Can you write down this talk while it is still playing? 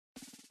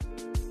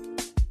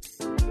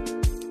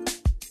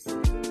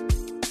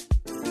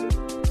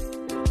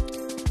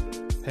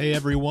Hey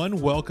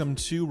everyone, welcome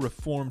to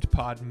Reformed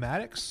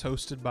Podmatics,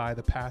 hosted by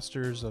the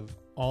pastors of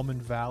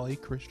Almond Valley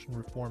Christian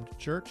Reformed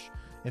Church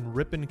in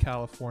Ripon,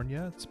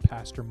 California. It's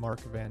Pastor Mark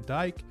Van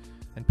Dyke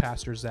and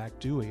Pastor Zach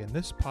Dewey, and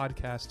this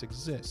podcast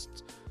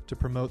exists to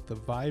promote the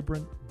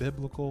vibrant,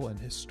 biblical, and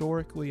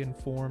historically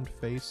informed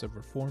face of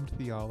Reformed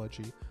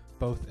theology,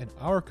 both in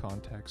our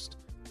context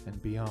and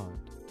beyond.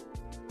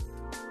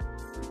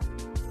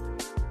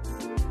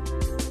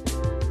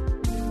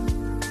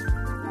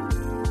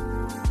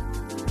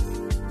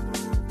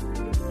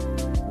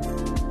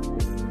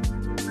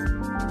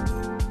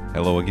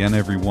 Hello again,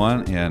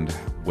 everyone, and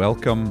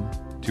welcome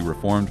to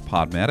Reformed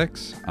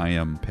Podmatics. I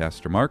am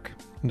Pastor Mark.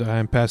 And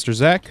I'm Pastor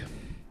Zach.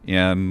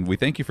 And we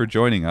thank you for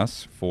joining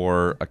us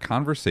for a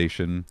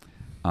conversation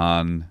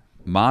on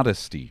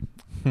modesty.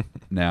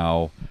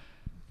 Now,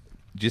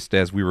 just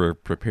as we were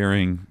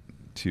preparing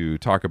to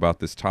talk about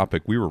this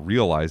topic, we were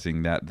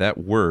realizing that that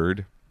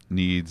word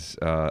needs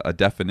a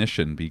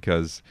definition,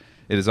 because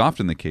it is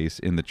often the case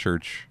in the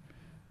church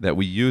that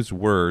we use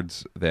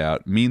words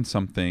that mean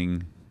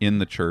something in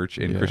the church,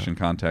 in Christian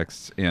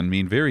contexts, and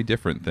mean very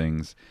different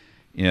things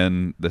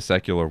in the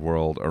secular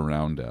world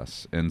around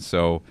us. And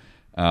so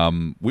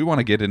we want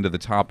to get into the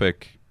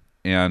topic,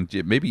 and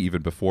maybe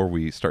even before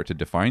we start to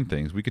define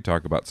things, we could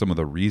talk about some of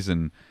the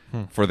reason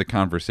for the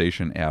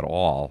conversation at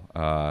all.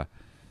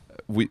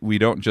 We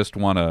don't just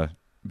want to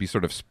be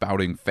sort of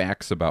spouting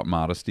facts about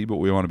modesty, but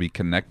we want to be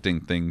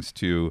connecting things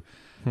to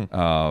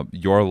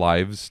your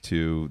lives,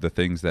 to the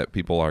things that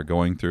people are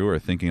going through or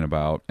thinking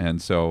about. And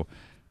so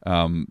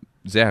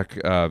Zach,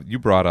 you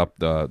brought up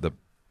the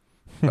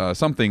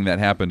something that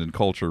happened in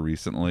culture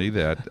recently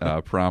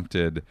that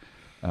prompted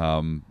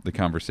the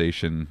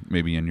conversation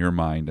maybe in your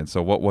mind. And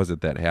so what was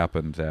it that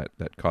happened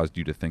that caused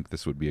you to think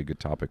this would be a good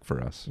topic for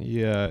us?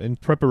 Yeah, in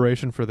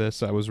preparation for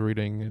this, I was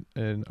reading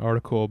an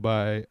article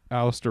by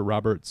Alistair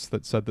Roberts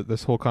that said that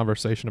this whole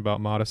conversation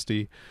about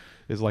modesty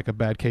is like a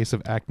bad case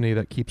of acne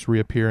that keeps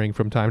reappearing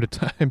from time to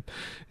time.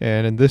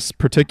 And in this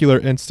particular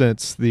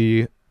instance,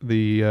 the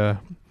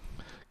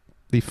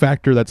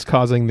factor that's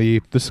causing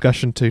the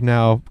discussion to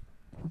now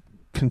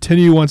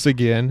continue once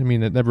again, I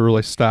mean, it never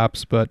really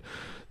stops, but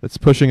that's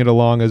pushing it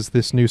along is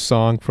this new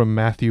song from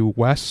Matthew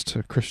West,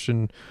 a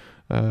Christian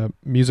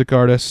music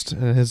artist,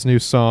 and his new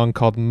song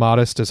called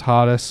Modest is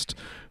Hottest,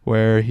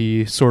 where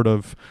he sort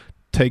of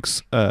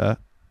takes a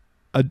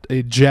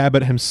jab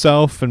at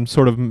himself and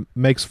sort of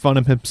makes fun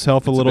of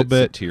himself a little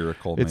bit.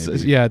 Satirical, maybe.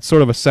 Yeah, it's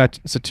sort of a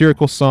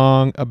satirical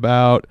song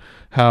about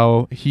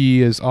how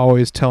he is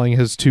always telling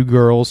his two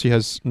girls, he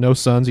has no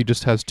sons, he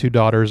just has two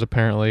daughters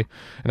apparently,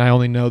 and I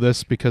only know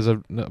this because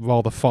of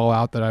all the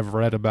fallout that I've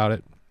read about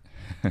it.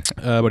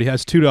 But he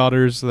has two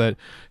daughters that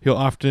he'll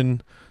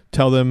often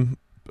tell them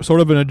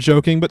sort of in a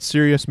joking but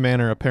serious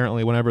manner,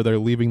 apparently, whenever they're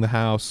leaving the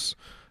house,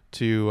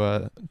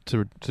 to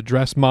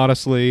dress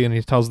modestly, and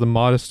he tells them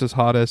modest is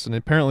hottest. And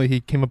apparently he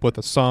came up with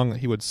a song that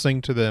he would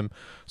sing to them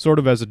sort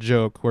of as a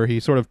joke, where he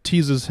sort of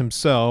teases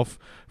himself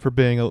for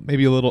being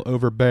maybe a little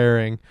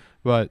overbearing,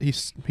 but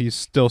he's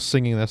still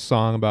singing this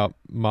song about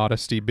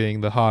modesty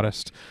being the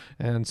hottest.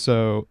 And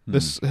so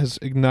this has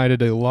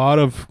ignited a lot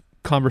of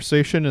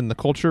conversation in the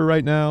culture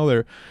right now.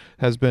 There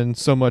has been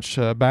so much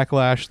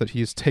backlash that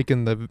he's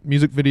taken the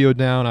music video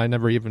down. I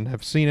never even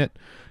have seen it.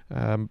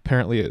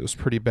 Apparently it was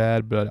pretty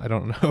bad, but I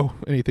don't know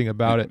anything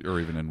about it. Or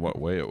even in what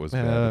way it was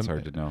bad. It's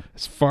hard to know.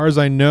 As far as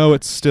I know,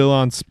 it's still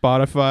on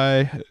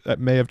Spotify. That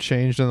may have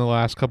changed in the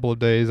last couple of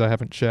days. I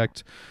haven't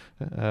checked.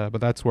 But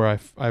that's where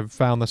I've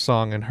found the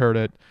song and heard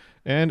it.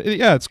 And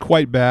it's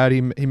quite bad.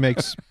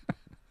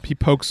 He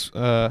pokes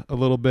a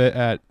little bit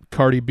at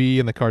Cardi B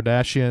and the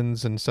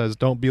Kardashians and says,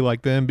 don't be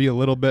like them, be a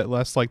little bit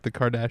less like the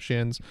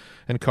Kardashians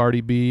and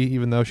Cardi B,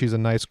 even though she's a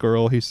nice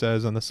girl, he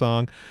says in the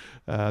song,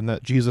 and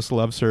that Jesus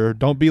loves her.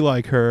 Don't be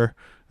like her,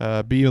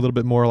 be a little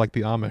bit more like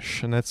the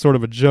Amish. And that's sort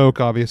of a joke,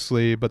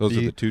 obviously, but those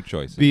are the two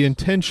choices. The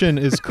intention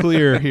is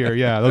clear here.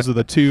 Yeah, those are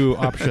the two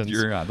options.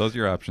 Those are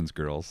your options,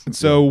 girls. And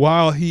so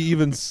while he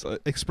even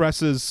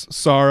expresses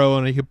sorrow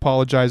and he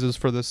apologizes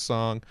for this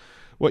song,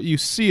 what you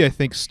see, I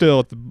think,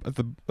 still at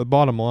the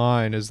bottom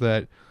line is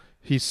that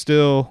he's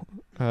still,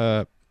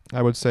 I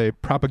would say,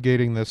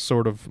 propagating this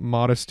sort of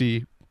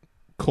modesty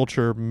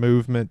culture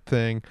movement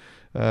thing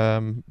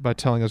by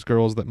telling his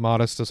girls that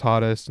modest is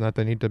hottest and that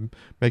they need to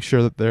make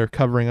sure that they're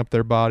covering up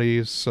their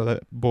bodies so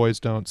that boys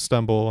don't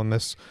stumble. And a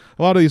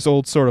lot of these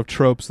old sort of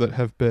tropes that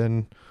have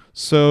been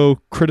so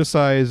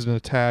criticized and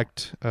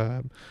attacked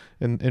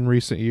in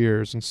recent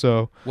years. And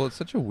so, well, it's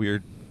such a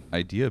weird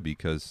idea,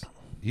 because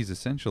he's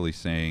essentially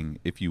saying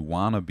if you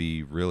want to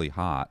be really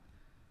hot,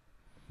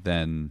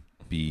 then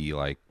be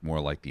more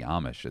like the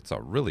Amish. It's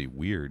a really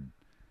weird.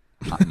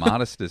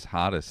 Modest is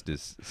hottest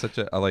is such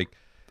a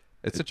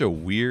it's such a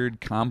weird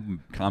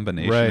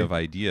combination of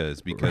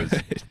ideas, because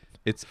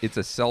it's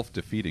a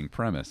self-defeating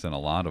premise in a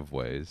lot of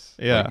ways.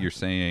 Yeah, you're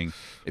saying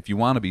if you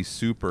want to be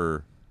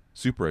super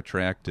super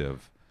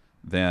attractive,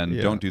 then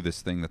don't do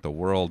this thing that the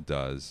world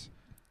does.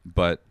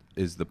 But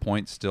is the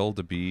point still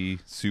to be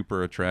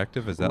super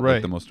attractive? Is that like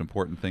Right. the most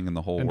important thing in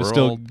the whole And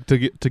world? to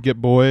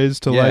get boys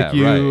to Yeah, like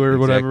you right, or exactly.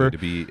 whatever.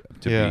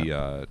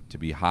 To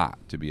be hot,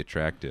 to be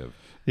attractive.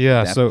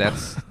 Yeah. That, So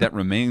that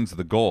remains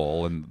the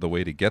goal, and the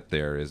way to get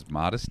there is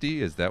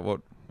modesty. Is that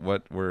what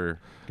we're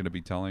going to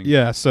be telling?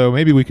 yeah. So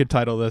maybe we could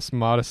title this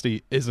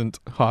 "Modesty Isn't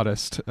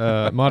Hottest."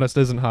 Modest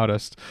isn't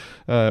hottest.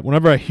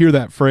 Whenever I hear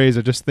that phrase,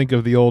 I just think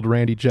of the old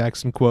Randy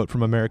Jackson quote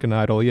from American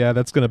Idol. Yeah,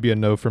 that's going to be a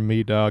no from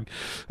me, dog.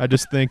 I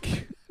just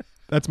think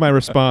that's my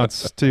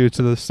response to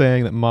the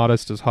saying that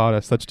modest is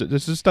hottest.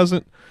 This just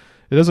doesn't.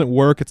 It doesn't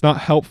work. It's not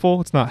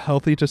helpful. It's not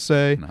healthy to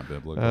say. Not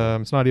biblical.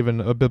 It's not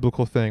even a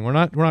biblical thing. We're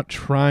not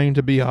trying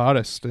to be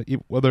hottest,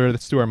 whether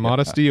it's through our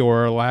modesty or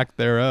our lack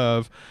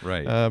thereof.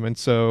 Right. And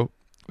so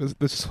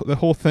the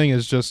whole thing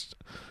is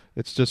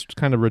it's just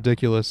kind of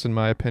ridiculous in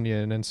my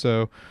opinion. And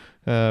so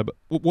but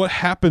what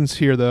happens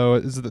here though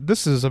is that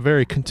this is a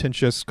very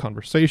contentious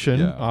conversation,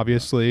 Yeah,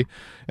 obviously,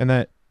 and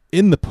that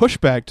in the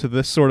pushback to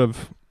this sort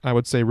of, I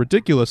would say,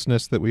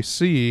 ridiculousness that we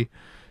see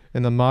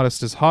in the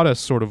modest is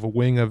hottest sort of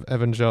wing of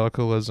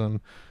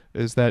evangelicalism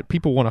is that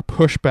people want to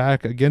push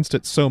back against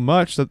it so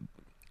much that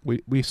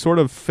we sort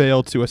of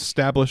fail to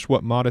establish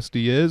what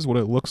modesty is, what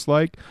it looks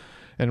like,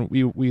 and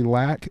we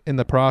lack in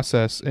the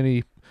process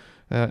any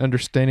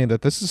understanding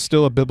that this is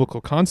still a biblical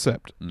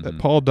concept, that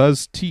Paul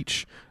does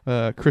teach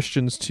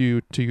Christians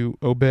to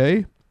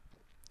obey,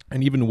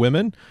 and even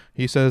women.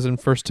 He says in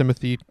 1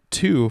 Timothy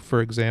 2,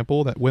 for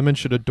example, that women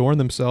should adorn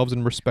themselves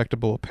in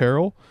respectable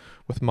apparel,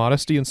 with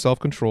modesty and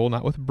self-control,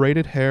 not with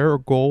braided hair or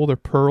gold or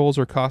pearls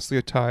or costly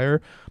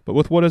attire, but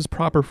with what is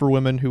proper for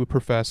women who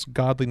profess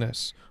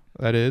godliness,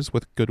 that is,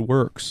 with good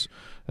works.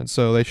 And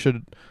so they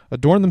should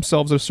adorn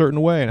themselves a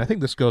certain way, and I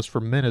think this goes for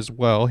men as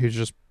well. He's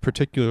just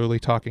particularly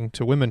talking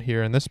to women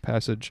here in this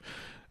passage.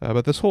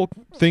 But this whole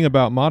thing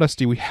about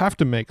modesty, we have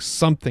to make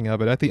something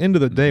of it. At the end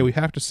of the day, we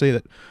have to say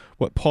that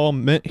what Paul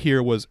meant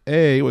here was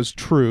A, it was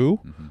true,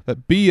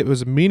 that B, it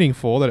was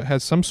meaningful, that it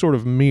has some sort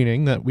of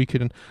meaning that we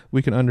can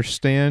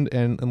understand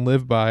and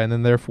live by, and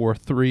then therefore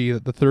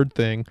the third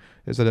thing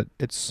is that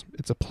it's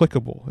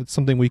applicable. It's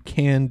something we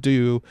can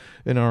do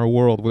in our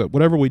world.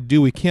 Whatever we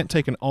do, we can't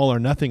take an all or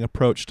nothing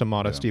approach to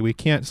modesty. Yeah. We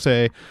can't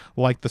say,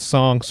 like the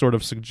song sort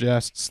of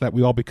suggests, that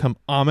we all become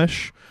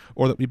Amish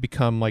or that we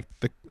become like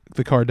the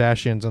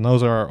Kardashians, and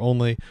those are our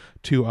only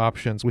two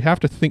options. We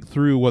have to think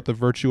through what the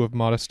virtue of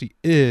modesty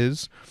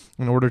is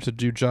in order to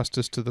do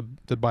justice to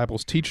the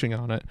Bible's teaching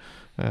on it.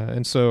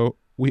 And so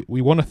we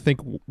want to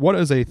think, what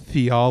is a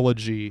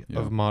theology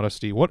of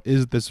modesty? What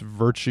is this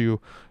virtue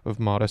of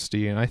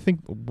modesty? And I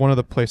think one of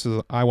the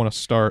places I want to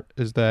start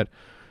is that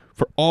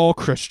for all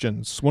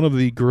Christians, one of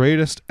the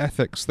greatest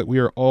ethics that we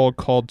are all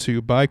called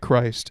to by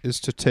Christ is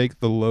to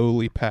take the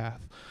lowly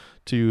path,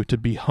 to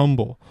be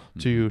humble,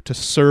 to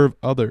serve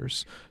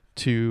others,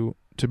 to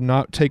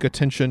not take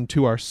attention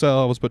to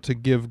ourselves, but to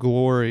give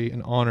glory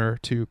and honor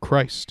to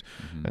Christ.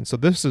 And so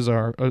this is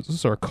our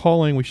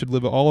calling. We should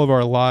live all of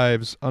our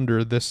lives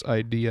under this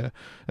idea.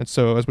 And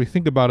so as we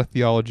think about a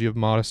theology of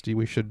modesty,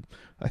 we should,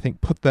 I think,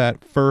 put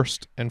that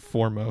first and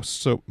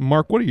foremost. So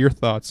Mark, what are your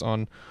thoughts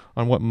on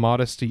what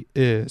modesty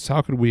is?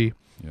 How could we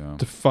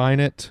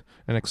define it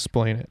and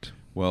explain it?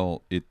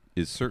 Well, it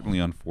is certainly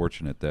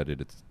unfortunate that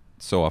it's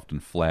so often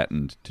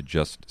flattened to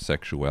just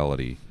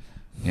sexuality,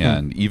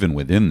 and even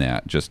within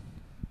that, just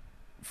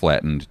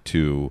flattened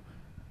to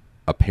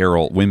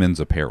apparel, women's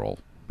apparel,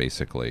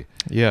 basically.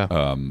 Yeah.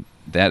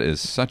 That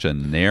is such a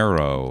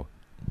narrow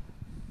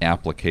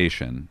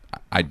application.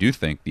 I do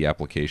think the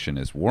application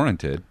is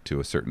warranted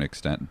to a certain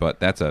extent, but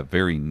that's a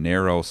very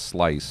narrow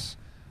slice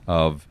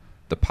of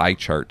the pie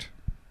chart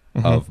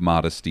of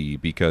modesty,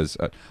 because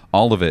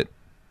all of it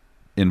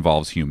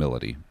involves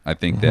humility. I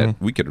think that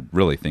we could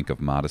really think of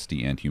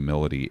modesty and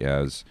humility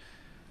as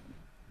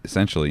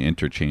essentially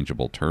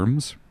interchangeable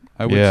terms,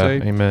 I would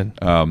say.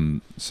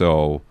 Amen.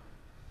 So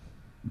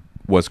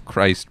was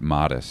Christ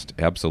modest?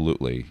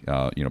 Absolutely.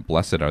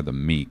 Blessed are the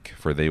meek,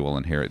 for they will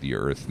inherit the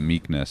earth.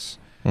 Meekness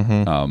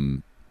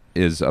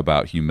is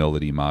about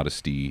humility,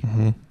 modesty,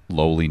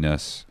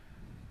 lowliness,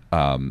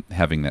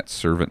 having that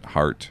servant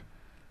heart,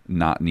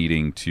 not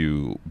needing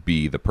to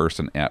be the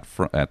person at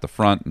the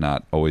front,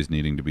 not always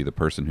needing to be the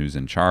person who's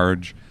in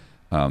charge,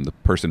 the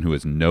person who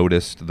is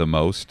noticed the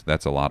most.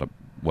 That's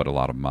what a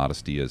lot of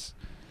modesty is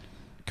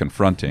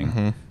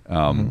confronting.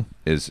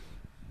 Is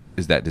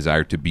that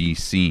desire to be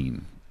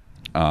seen.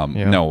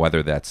 No,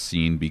 whether that's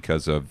seen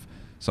because of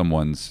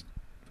someone's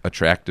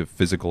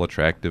physical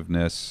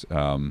attractiveness,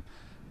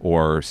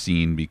 or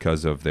seen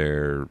because of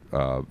their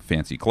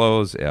fancy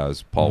clothes,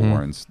 as Paul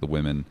warns the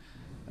women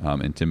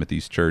in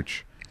Timothy's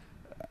church.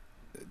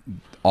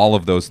 All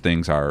of those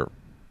things are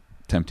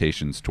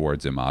temptations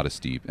towards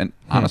immodesty. And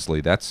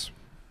honestly, that's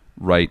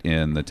right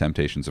in the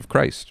temptations of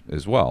Christ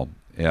as well,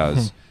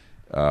 as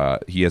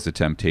he has a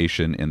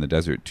temptation in the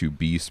desert to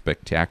be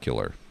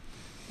spectacular.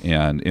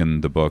 And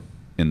in the book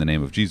In the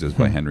Name of Jesus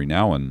by Henry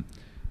Nouwen,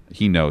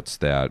 he notes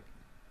that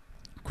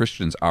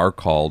Christians are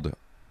called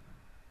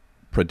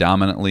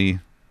predominantly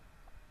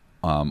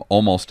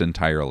almost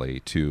entirely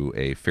to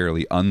a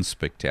fairly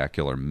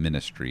unspectacular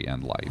ministry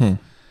and life.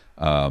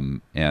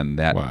 And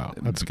that Wow,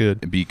 that's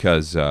good.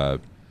 because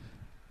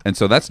and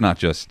so that's not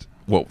just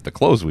the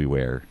clothes we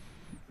wear.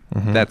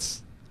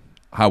 That's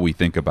how we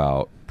think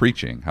about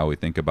preaching, how we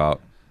think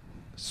about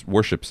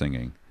worship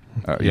singing,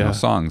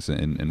 songs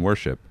in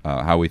worship,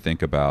 how we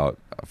think about,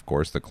 of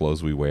course, the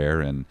clothes we wear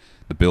and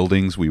the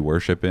buildings we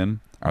worship in.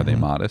 Are they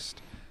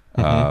modest?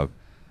 Do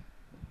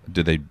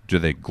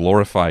they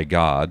glorify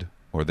God,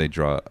 or they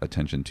draw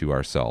attention to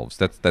ourselves?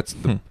 That's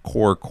the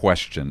core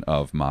question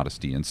of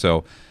modesty. And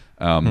so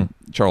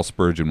Charles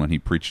Spurgeon, when he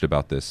preached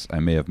about this, I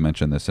may have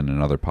mentioned this in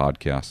another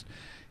podcast,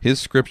 his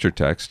scripture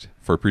text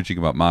for preaching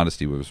about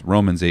modesty was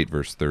Romans 8,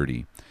 verse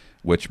 30,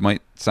 which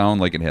might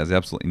sound like it has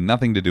absolutely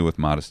nothing to do with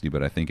modesty,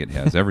 but I think it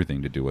has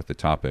everything to do with the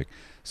topic.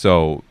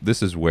 So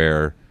this is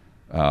where,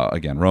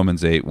 again,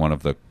 Romans 8, one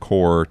of the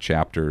core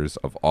chapters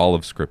of all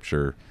of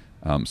Scripture,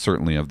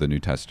 certainly of the New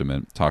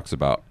Testament, talks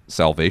about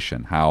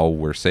salvation, how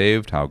we're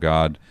saved, how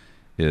God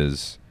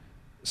is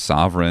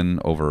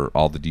sovereign over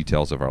all the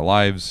details of our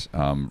lives.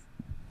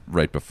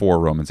 Right before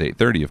Romans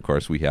 8:30, of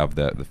course, we have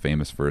the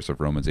famous verse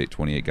of Romans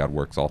 8:28, God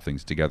works all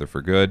things together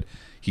for good.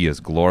 He is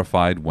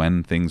glorified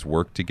when things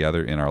work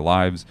together in our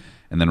lives.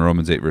 And then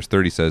Romans 8, verse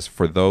 30 says,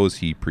 for those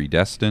he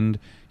predestined,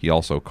 he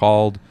also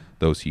called.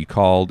 Those he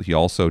called, he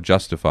also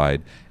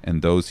justified.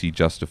 And those he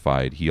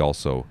justified, he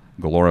also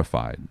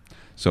glorified.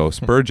 So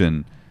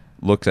Spurgeon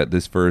looks at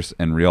this verse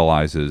and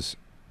realizes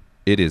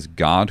it is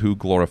God who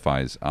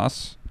glorifies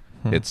us.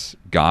 It's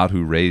God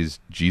who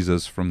raised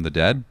Jesus from the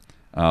dead.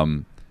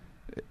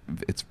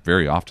 It's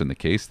very often the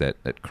case that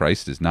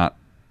Christ is not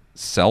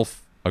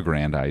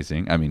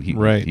self-aggrandizing. I mean, he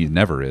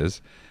never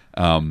is.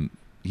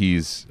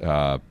 He's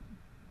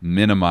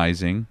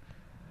minimizing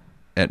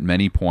at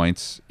many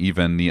points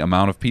even the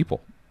amount of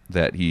people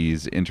that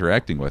he's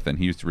interacting with, and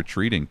he's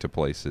retreating to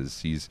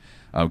places. He's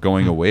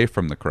going away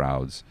from the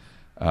crowds.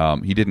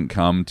 He didn't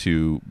come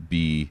to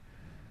be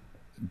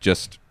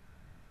just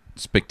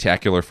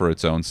spectacular for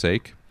its own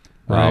sake.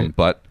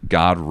 But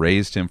God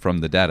raised him from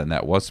the dead, and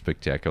that was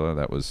spectacular.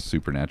 That was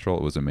supernatural.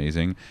 It was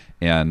amazing.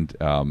 And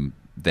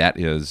that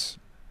is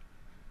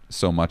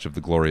so much of the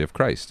glory of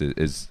Christ,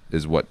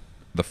 is what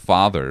the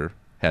Father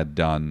had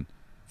done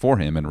for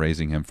him in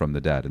raising him from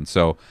the dead. And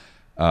so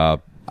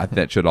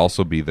that should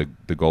also be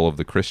the goal of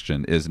the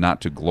Christian, is not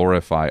to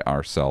glorify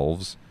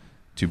ourselves,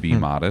 to be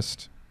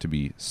modest, to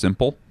be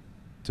simple,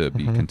 to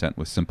be content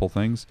with simple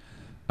things,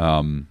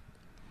 and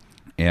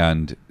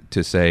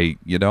to say,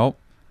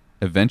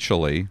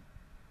 eventually,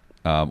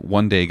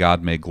 one day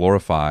God may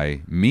glorify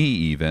me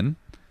even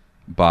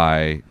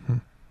by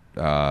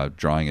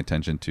drawing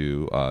attention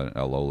to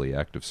a lowly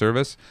act of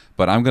service,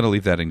 but I'm going to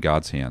leave that in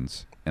God's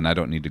hands, and I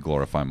don't need to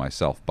glorify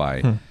myself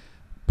by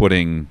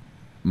putting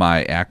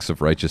my acts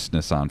of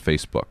righteousness on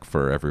Facebook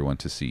for everyone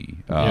to see,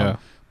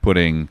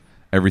 putting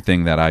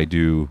everything that I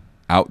do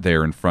out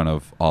there in front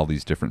of all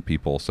these different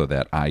people so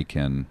that I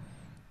can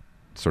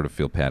sort of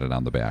feel patted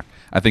on the back.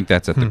 I think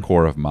that's at the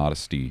core of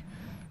modesty.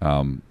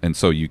 And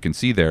so you can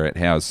see there it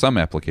has some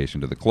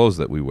application to the clothes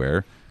that we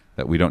wear,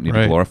 that we don't need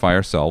to glorify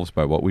ourselves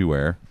by what we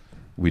wear.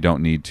 We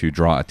don't need to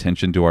draw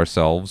attention to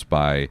ourselves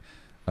by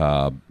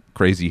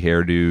crazy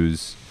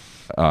hairdos,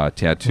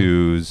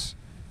 tattoos,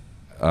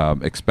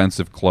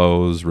 expensive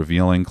clothes,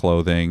 revealing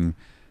clothing.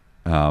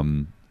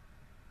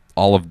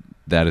 All of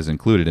that is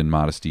included in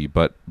modesty,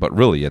 but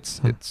really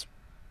it's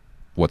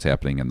what's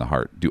happening in the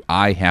heart. Do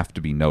I have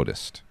to be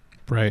noticed?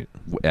 Right.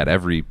 At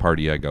every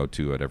party I go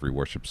to, at every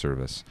worship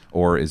service?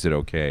 Or is it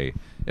okay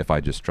if I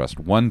just trust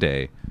one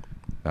day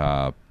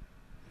God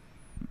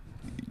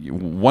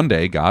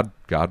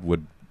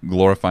would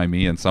glorify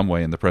me in some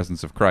way in the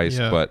presence of Christ,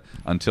 but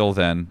until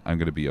then, I'm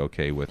going to be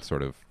okay with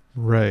sort of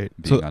being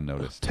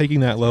unnoticed.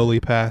 Taking that lowly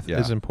path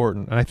is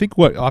important. And I think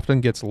what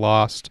often gets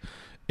lost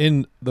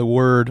in the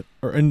word,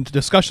 or in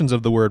discussions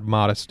of the word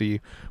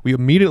modesty, we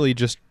immediately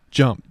just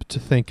jump to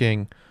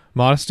thinking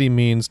modesty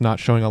means not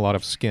showing a lot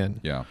of skin.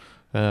 Yeah.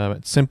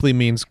 It simply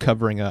means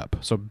covering up.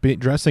 So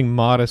dressing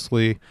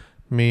modestly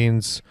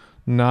means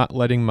not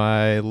letting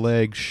my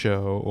legs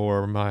show,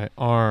 or my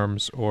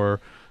arms, or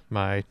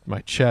my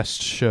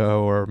chest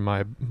show, or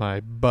my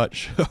butt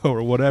show,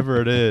 or whatever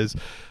it is.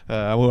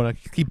 I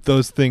want to keep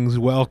those things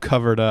well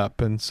covered up.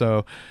 And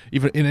so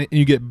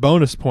you get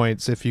bonus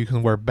points if you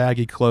can wear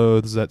baggy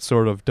clothes that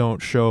sort of don't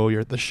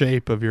show the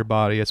shape of your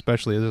body,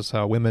 especially this is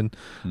how women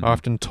are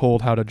often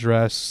told how to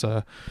dress.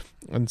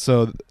 And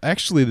so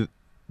actually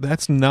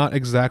that's not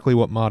exactly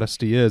what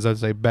modesty is.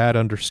 That's a bad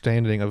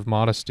understanding of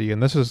modesty.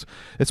 And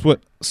it's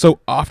what so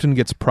often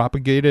gets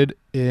propagated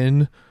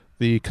in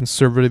the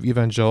conservative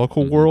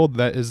evangelical world,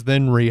 that is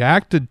then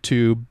reacted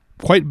to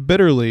quite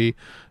bitterly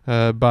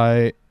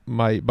by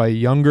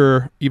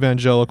younger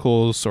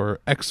evangelicals, or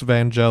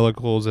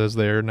ex-evangelicals as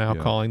they're now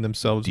calling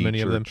themselves,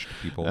 many of them.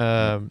 People.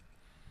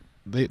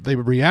 They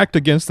react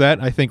against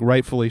that, I think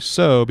rightfully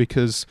so,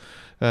 because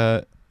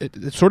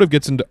it sort of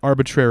gets into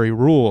arbitrary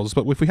rules.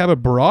 But if we have a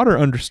broader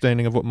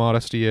understanding of what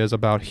modesty is,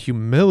 about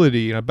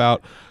humility and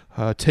about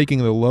taking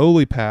the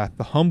lowly path,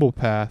 the humble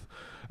path,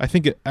 I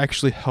think it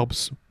actually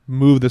helps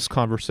move this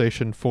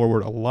conversation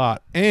forward a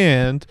lot.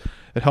 And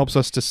it helps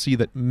us to see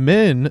that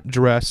men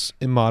dress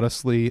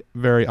immodestly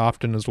very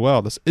often as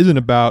well. This isn't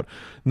about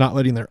not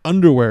letting their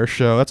underwear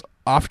show. That's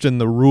often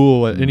the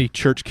rule at any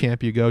church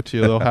camp you go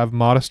to. They'll have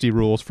modesty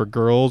rules for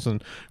girls,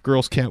 and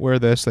girls can't wear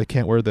this, they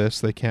can't wear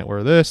this, they can't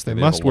wear this, they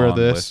must wear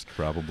this. List,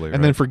 probably,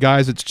 and then for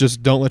guys, it's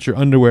just don't let your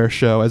underwear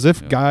show, as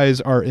if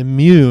guys are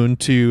immune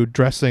to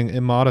dressing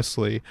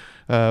immodestly.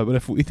 But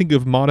if we think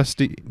of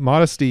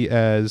modesty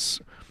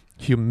as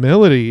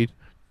humility,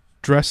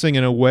 dressing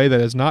in a way that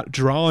is not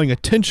drawing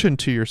attention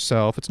to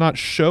yourself, it's not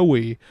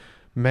showy,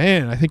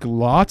 man, I think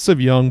lots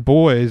of young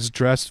boys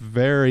dress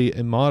very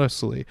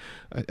immodestly.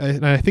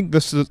 And I think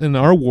this is in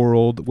our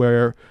world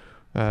where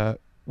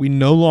we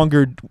no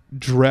longer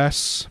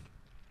dress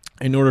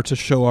in order to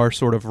show our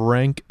sort of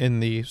rank in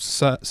the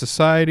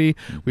society.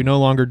 We no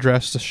longer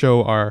dress to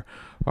show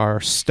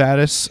our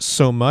status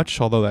so much,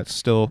 although that's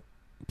still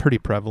pretty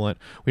prevalent.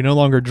 We no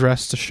longer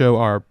dress to show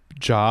our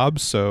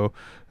jobs, so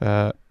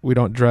we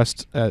don't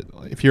dress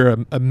if you're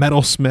a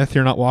metalsmith,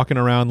 you're not walking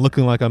around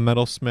looking like a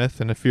metalsmith,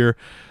 and if you're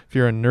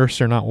a nurse,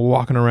 you're not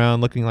walking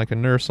around looking like a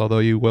nurse, although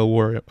you will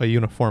wear a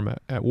uniform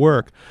at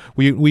work.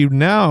 We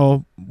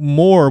now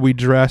we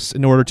dress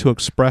in order to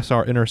express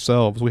our inner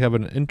selves. We have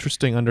an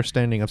interesting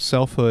understanding of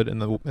selfhood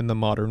in the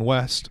modern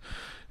West,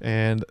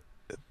 and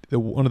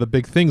one of the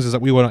big things is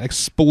that we want to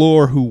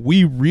explore who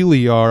we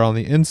really are on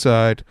the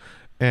inside,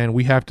 and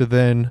we have to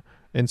then,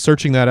 in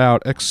searching that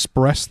out,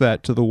 express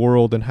that to the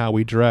world in how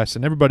we dress,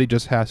 and everybody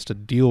just has to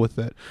deal with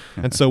it.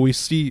 And so we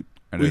see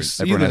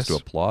everyone has to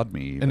applaud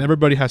me, and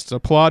everybody has to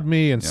applaud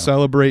me and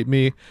celebrate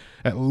me,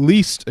 at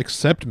least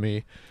accept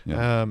me.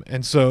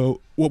 And so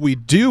what we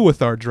do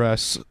with our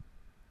dress,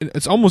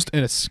 it's almost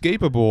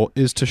inescapable,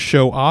 is to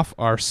show off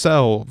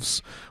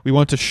ourselves. We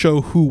want to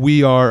show who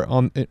we are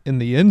in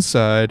the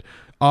inside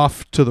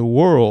off to the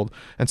world.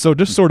 And so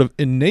just sort of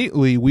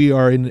innately, we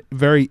are in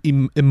very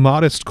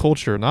immodest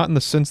culture, not in the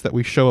sense that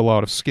we show a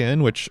lot of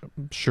skin, which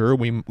sure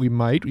we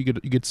might, you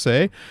could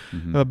say,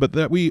 but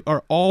that we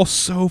are all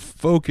so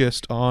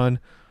focused on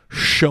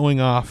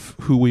showing off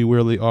who we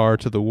really are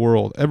to the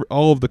world.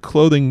 All of the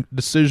clothing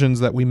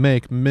decisions that we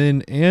make,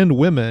 men and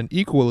women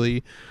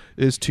equally,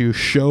 is to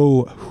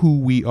show who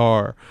we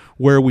are,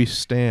 where we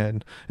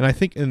stand. And I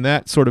think in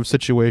that sort of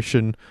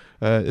situation,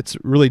 it's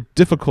really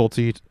difficult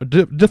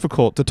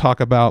to talk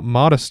about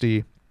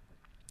modesty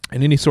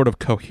in any sort of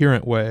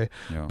coherent way.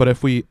 But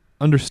if we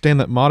understand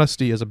that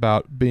modesty is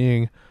about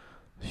being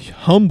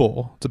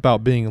humble, it's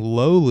about being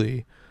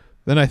lowly,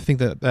 then I think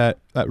that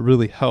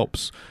really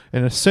helps.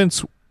 In a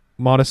sense,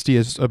 modesty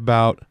is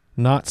about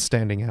not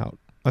standing out.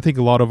 I think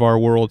a lot of our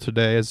world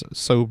today is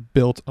so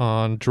built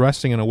on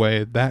dressing in a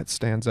way that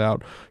stands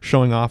out,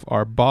 showing off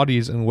our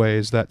bodies in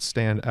ways that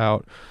stand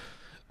out,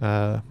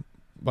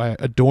 by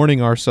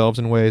adorning ourselves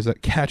in ways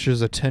that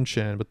catches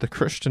attention. But the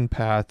Christian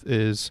path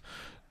is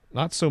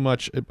not so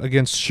much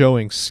against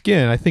showing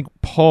skin. I think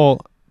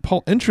Paul,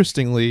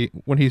 interestingly,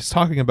 when he's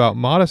talking about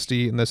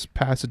modesty in this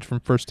passage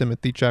from 1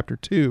 Timothy chapter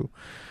 2,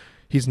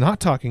 he's not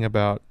talking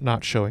about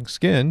not showing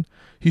skin.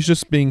 He's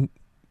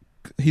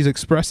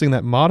expressing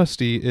that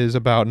modesty is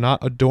about not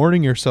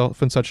adorning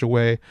yourself in such a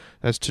way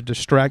as to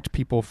distract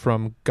people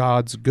from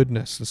God's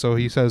goodness. And so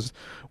he says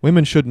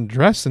women shouldn't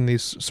dress in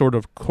these sort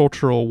of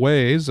cultural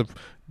ways of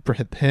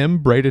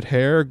braided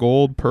hair,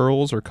 gold,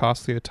 pearls, or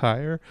costly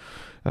attire,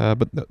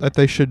 but that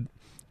they should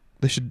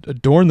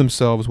adorn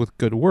themselves with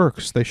good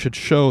works. They should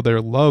show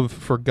their love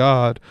for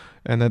God,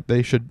 and that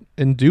they should,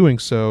 in doing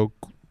so,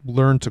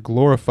 learn to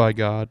glorify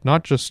God,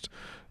 not just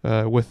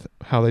with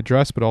how they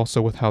dress, but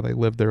also with how they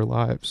live their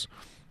lives.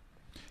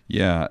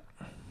 Yeah,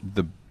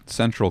 the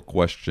central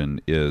question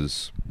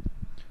is,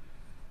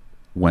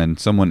 when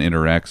someone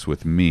interacts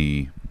with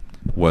me,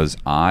 was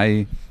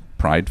I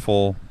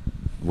prideful?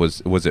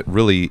 Was it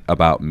really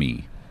about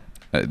me?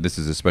 This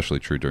is especially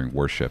true during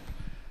worship,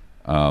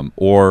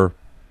 or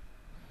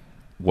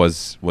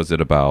was it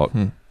about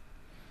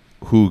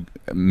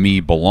me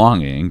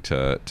belonging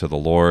to the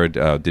Lord?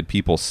 Did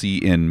people see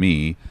in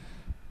me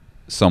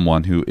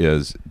someone who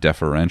is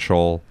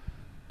deferential,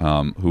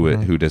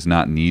 who does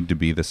not need to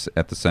be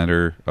at the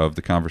center of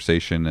the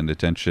conversation and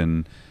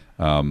attention?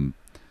 I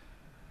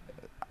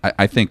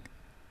think,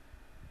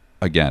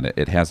 again,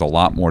 it has a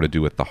lot more to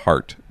do with the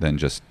heart than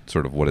just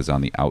sort of what is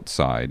on the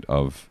outside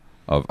of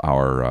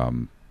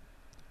our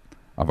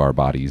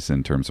bodies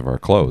in terms of our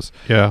clothes.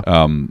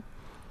 Yeah.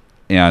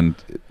 And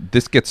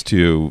this gets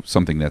to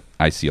something that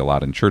I see a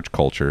lot in church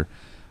culture,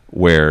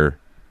 where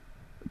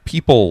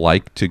people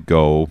like to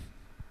go,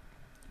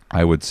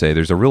 I would say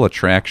there's a real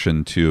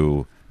attraction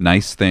to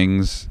nice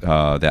things,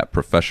 that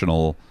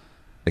professional,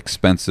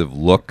 expensive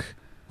look,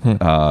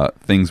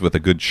 things with a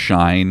good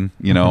shine,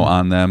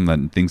 on them,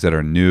 and things that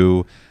are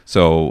new.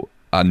 So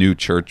a new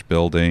church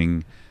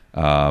building,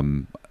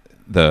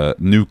 the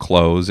new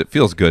clothes. It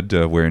feels good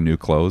to wear new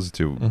clothes,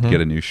 to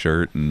get a new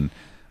shirt, and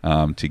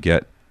to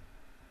get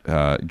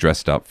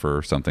dressed up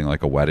for something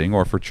like a wedding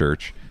or for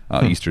church,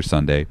 Easter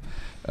Sunday.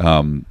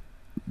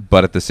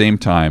 But at the same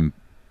time,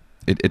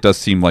 it does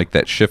seem like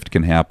that shift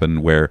can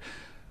happen where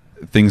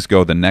things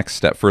go the next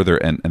step further,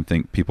 and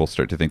people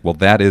start to think, well,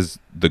 that is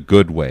the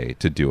good way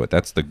to do it.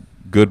 That's the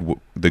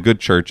good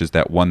church is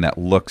that one that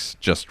looks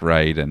just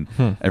right, and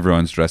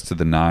everyone's dressed to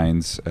the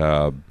nines.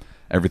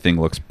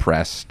 Everything looks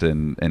pressed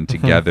and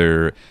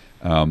together.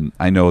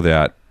 I know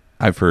that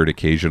I've heard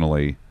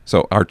occasionally.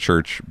 So our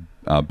church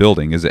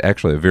building is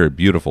actually a very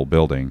beautiful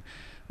building,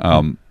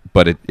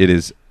 but it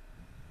is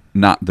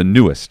not the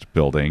newest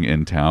building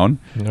in town.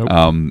 Nope.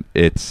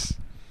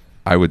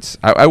 I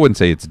wouldn't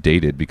say it's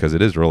dated, because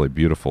it is really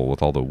beautiful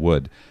with all the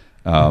wood,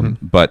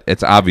 but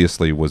it's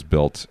obviously was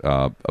built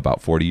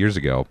about 40 years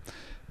ago,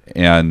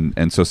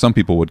 and so some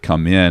people would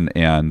come in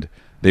and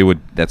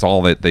that's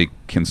all that they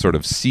can sort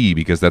of see,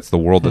 because that's the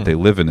world that they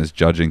live in, is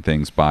judging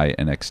things by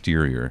an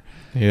exterior.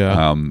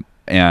 Yeah.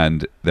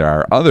 And there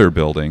are other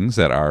buildings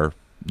that are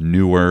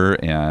newer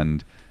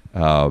and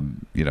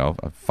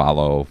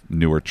follow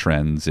newer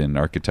trends in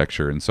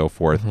architecture and so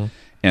forth.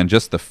 And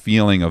just the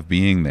feeling of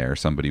being there,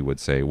 somebody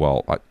would say,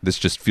 well, this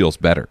just feels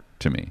better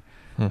to me.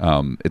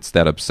 It's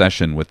that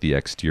obsession with the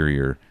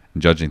exterior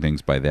and judging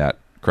things by that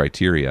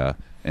criteria,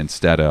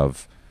 instead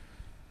of,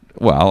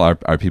 well,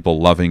 are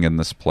people loving in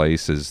this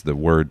place? Is the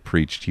word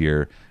preached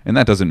here? And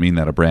that doesn't mean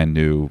that a brand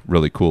new,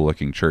 really cool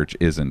looking church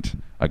isn't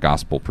a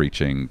gospel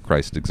preaching,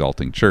 Christ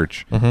exalting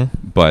church.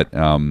 But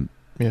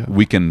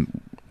we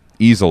can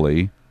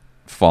easily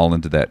fall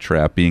into that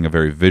trap, being a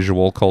very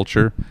visual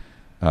culture.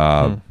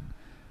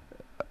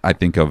 I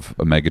think of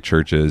mega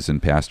churches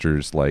and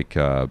pastors like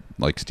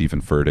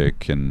Stephen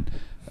Furtick and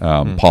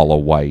Paula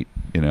White,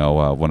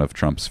 one of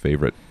Trump's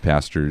favorite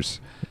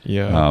pastors.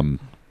 Yeah.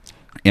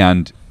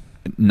 And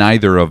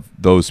neither of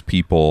those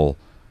people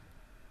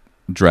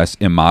dress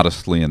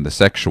immodestly in the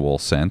sexual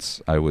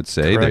sense, I would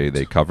say. Correct.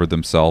 They cover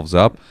themselves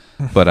up.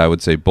 But I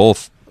would say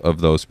both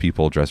of those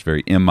people dress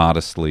very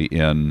immodestly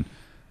in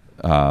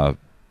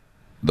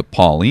the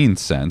Pauline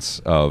sense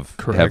of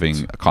Correct.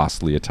 having a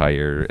costly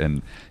attire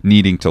and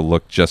needing to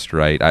look just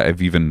right.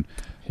 I've even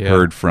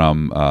heard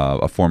from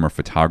a former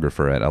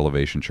photographer at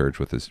Elevation Church,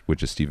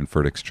 which is Stephen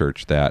Furtick's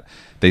church, that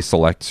they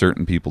select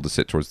certain people to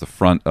sit towards the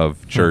front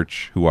of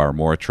church who are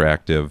more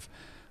attractive,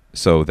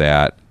 so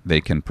that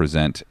they can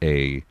present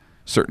a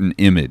certain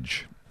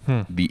image.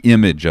 The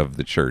image of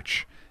the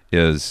church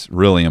is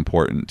really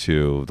important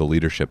to the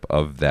leadership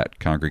of that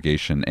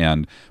congregation.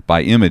 And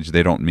by image,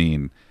 they don't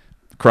mean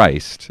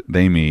Christ.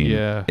 They mean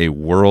a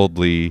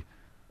worldly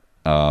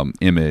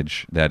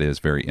image that is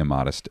very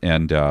immodest.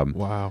 And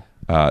Wow.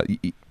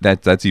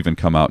 That's even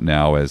come out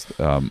now as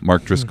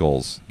Mark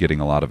Driscoll's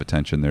getting a lot of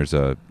attention. There's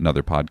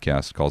another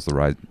podcast called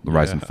The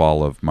Rise and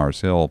Fall of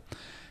Mars Hill.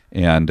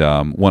 And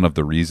one of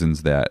the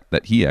reasons that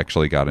he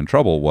actually got in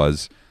trouble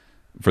was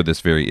for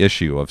this very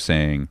issue of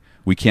saying,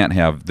 we can't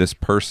have this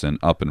person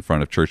up in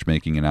front of church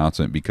making an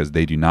announcement because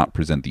they do not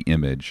present the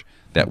image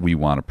that we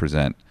want to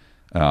present,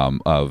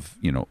 of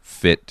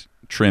fit,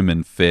 trim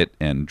and fit,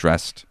 and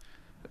dressed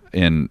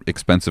in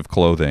expensive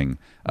clothing.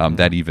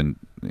 That even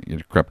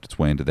crept its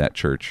way into that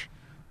church,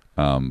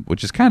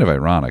 which is kind of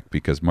ironic,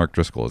 because Mark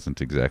Driscoll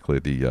isn't exactly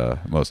the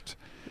most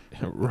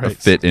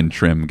fit and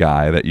trim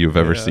guy that you've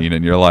ever seen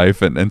in your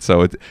life, and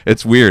so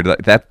it's weird.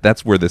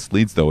 That's where this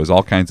leads, though, is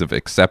all kinds of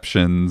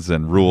exceptions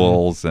and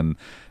rules, and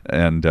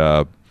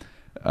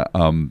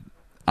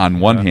on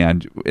one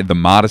hand, the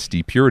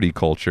modesty, purity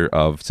culture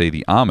of, say,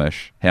 the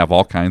Amish have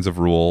all kinds of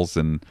rules,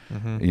 and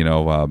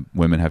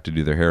women have to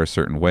do their hair a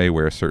certain way,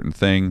 wear a certain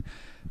thing,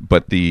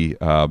 but the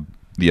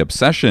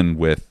obsession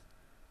with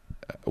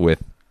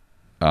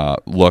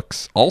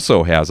looks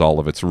also has all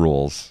of its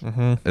rules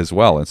as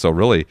well. And so,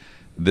 really,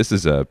 this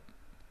is a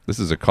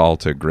call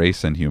to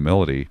grace and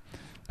humility,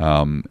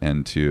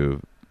 and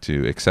to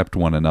accept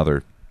one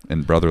another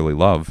in brotherly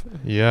love,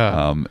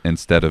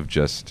 instead of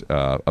just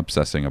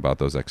obsessing about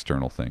those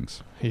external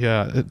things.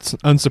 Yeah, it's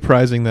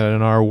unsurprising that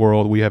in our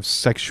world we have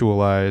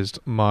sexualized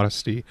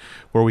modesty,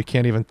 where we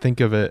can't even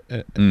think of it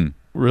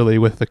really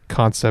with the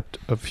concept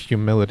of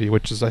humility,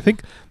 which is, I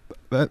think,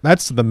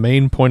 that's the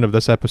main point of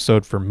this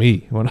episode for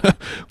me.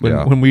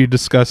 When we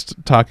discussed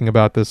talking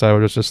about this, I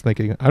was just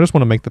thinking, I just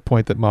want to make the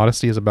point that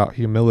modesty is about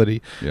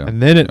humility,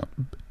 and then it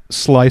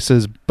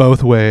slices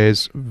both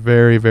ways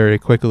very, very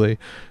quickly.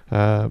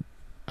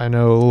 I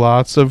know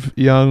lots of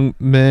young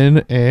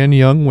men and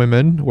young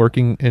women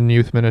working in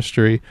youth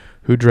ministry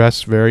who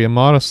dress very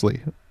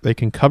immodestly. They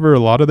can cover a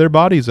lot of their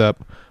bodies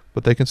up,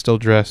 but they can still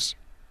dress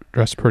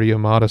pretty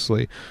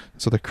immodestly.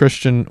 So the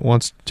Christian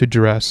wants to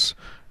dress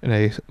in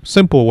a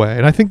simple way,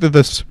 and I think that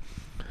this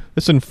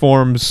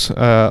informs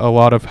a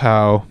lot of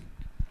how,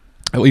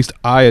 at least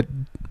I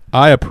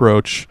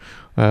approach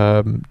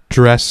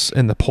dress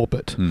in the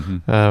pulpit.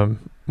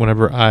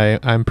 Whenever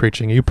I'm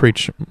preaching. You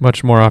preach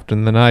much more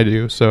often than I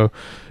do, so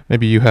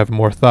maybe you have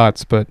more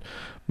thoughts, but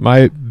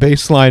my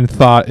baseline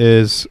thought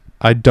is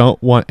I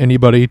don't want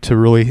anybody to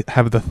really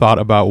have the thought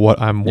about what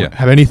I'm Yeah.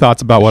 have any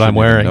thoughts about what I'm Shouldn't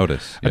even wearing.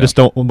 notice. I just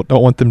don't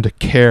want them to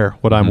care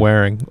what I'm Mhm.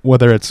 wearing,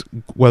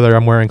 whether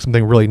I'm wearing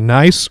something really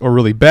nice or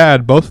really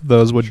bad. Both of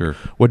those Sure.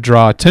 would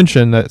draw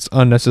attention that's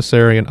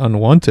unnecessary and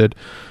unwanted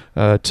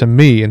to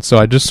me, and so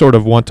I just sort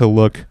of want to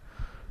look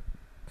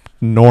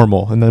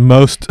normal in the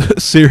most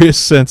serious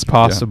sense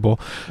possible.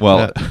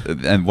 Well,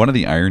 and one of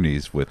the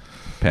ironies with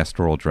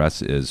pastoral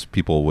dress is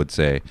people would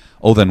say,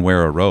 "Oh, then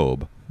wear a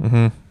robe."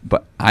 hmm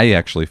But I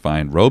actually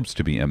find robes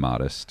to be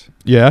immodest.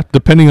 Yeah,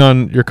 depending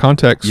on your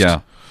context. Yeah.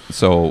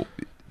 So,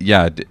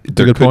 yeah, there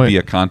good could point. be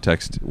a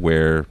context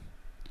where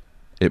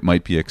it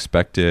might be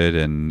expected,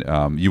 and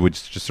you would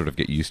just sort of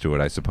get used to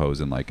it, I suppose,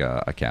 in like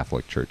a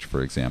Catholic church,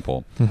 for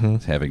example, hmm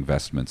having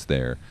vestments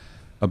there.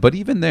 But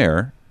even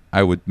there,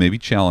 I would maybe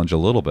challenge a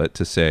little bit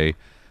to say,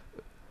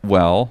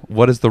 well,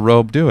 what is the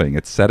robe doing?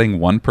 It's setting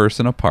one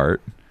person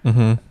apart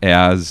hmm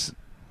as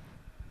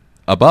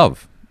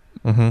above,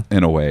 hmm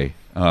in a way.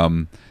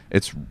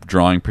 It's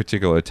drawing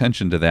particular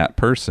attention to that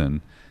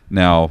person.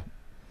 Now,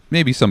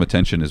 maybe some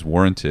attention is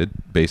warranted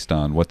based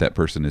on what that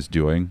person is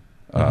doing,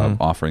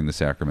 offering the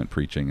sacrament,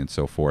 preaching, and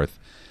so forth.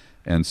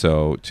 And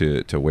so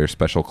to wear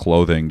special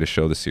clothing to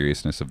show the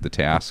seriousness of the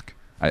task,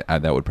 I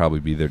that would probably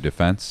be their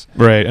defense.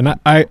 Right, and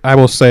I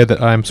will say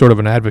that I'm sort of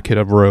an advocate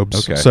of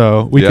robes. Okay.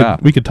 So we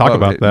could talk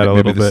about that a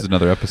maybe little this is bit.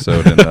 another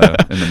episode in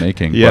the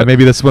making. Yeah, but,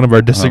 maybe this is one of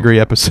our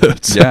disagree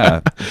episodes. yeah,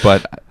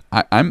 but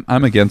I'm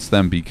against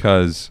them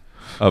because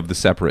of the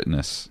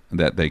separateness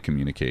that they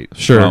communicate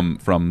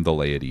from the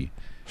laity.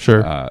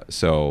 Sure.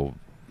 So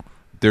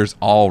there's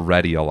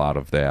already a lot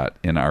of that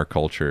in our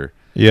culture,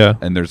 Yeah.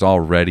 and there's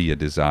already a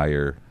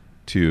desire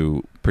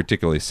to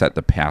particularly set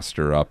the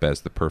pastor up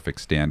as the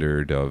perfect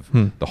standard of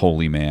the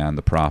holy man,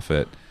 the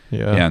prophet.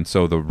 Yeah. And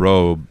so the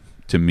robe,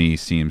 to me,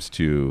 seems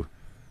to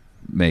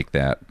make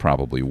that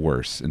probably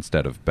worse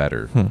instead of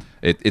better.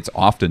 It's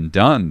often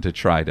done to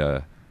try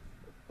to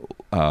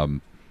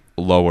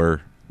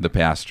lower the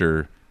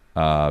pastor,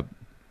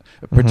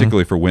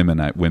 particularly for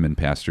women. Women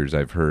pastors,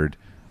 I've heard,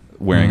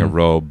 wearing a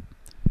robe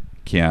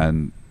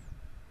can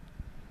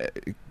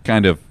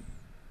kind of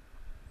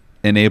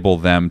enable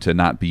them to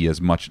not be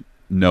as much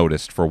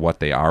noticed for what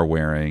they are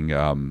wearing.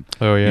 Oh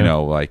yeah. You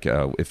know, like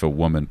if a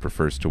woman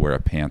prefers to wear a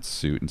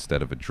pantsuit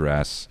instead of a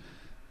dress,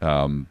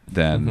 then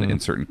in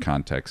certain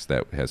contexts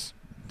that has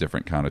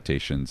different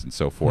connotations and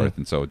so forth.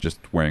 And so just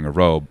wearing a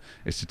robe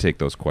is to take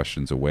those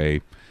questions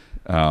away.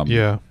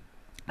 Yeah.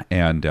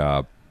 And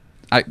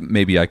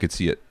maybe I could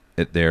see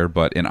it there,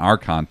 but in our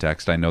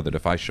context, I know that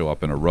if I show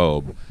up in a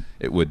robe,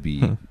 it would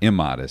be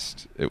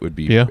immodest. It would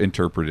be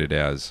interpreted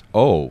as,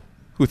 oh,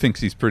 who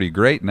thinks he's pretty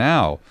great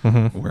now,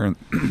 wearing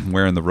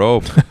the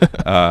robe.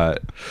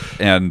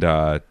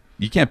 And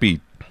you can't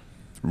be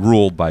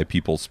ruled by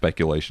people's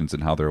speculations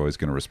and how they're always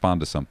going to respond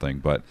to something.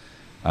 But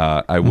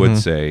I would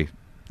say,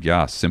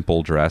 yeah,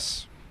 simple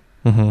dress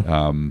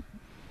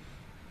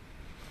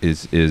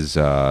is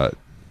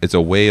it's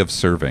a way of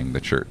serving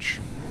the church.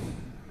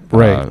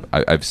 Right.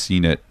 I've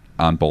seen it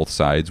on both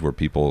sides where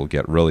people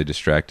get really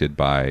distracted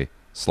by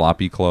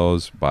sloppy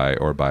clothes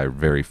or by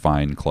very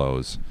fine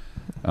clothes.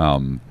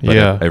 But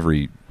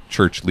every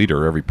church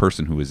leader, every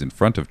person who is in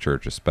front of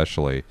church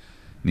especially,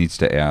 needs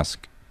to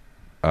ask,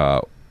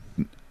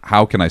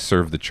 how can I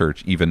serve the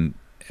church even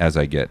as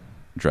I get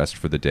dressed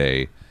for the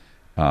day,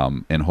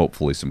 and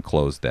hopefully some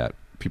clothes that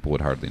people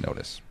would hardly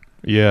notice.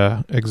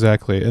 Yeah,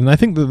 exactly. And I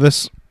think that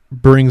this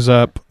brings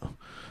up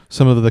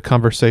some of the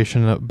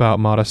conversation about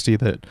modesty,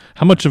 that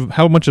how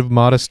much of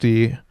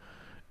modesty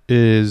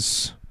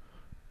is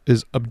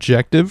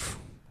objective.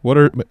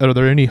 Are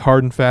there any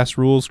hard and fast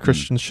rules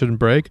Christians shouldn't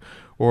break,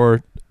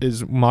 or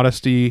is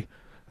modesty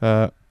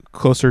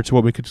closer to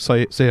what we could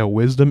say a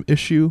wisdom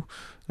issue,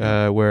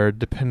 where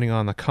depending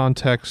on the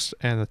context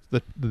and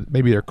the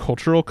maybe their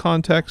cultural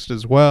context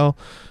as well,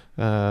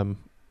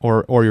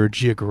 or your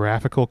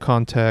geographical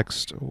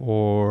context,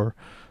 or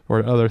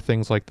other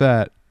things like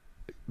that,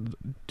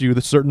 do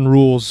the certain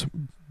rules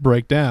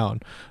break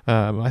down?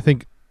 I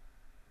think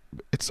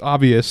it's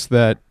obvious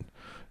that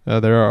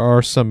there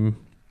are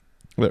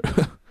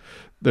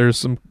there's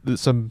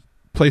some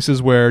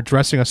places where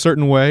dressing a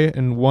certain way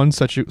in one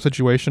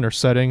situation or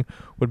setting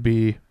would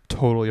be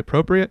totally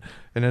appropriate,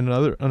 and in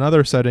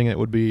another setting it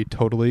would be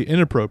totally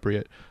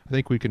inappropriate. I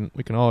think we can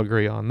all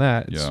agree on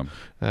that.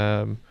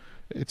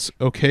 It's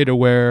okay to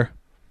wear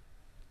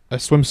a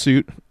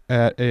swimsuit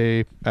at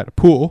a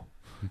pool.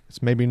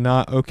 It's maybe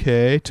not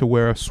okay to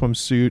wear a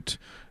swimsuit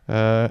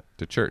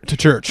to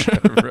church.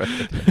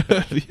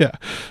 Yeah.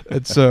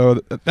 And so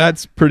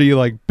that's pretty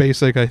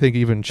basic. I think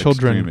even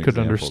children Extreme could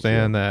examples,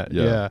 understand that.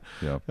 Yeah.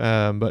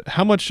 But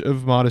how much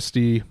of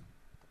modesty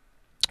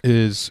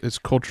is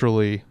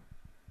culturally,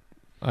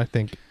 I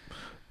think,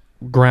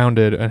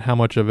 grounded, and how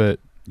much of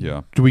it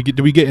do we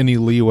get any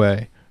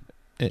leeway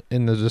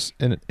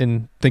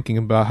in thinking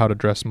about how to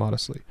dress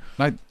modestly?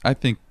 I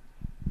think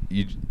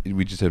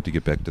we just have to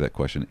get back to that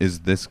question.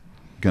 Is this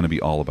going to be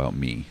all about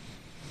me?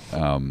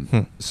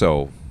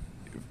 So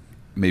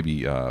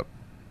maybe a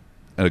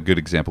good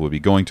example would be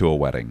going to a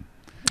wedding.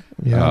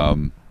 Yeah.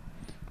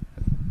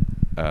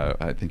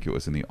 I think it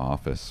was in The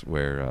Office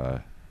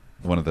where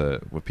one of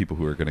the people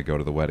who were going to go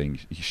to the wedding,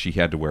 she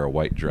had to wear a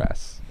white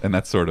dress, and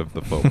that's sort of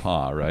the faux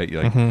pas, right?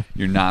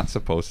 You're not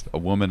supposed. A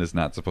woman is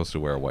not supposed to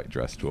wear a white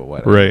dress to a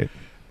wedding, Right.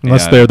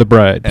 Unless And- they're the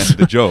bride. And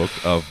the joke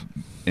of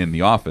in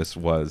The Office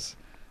was,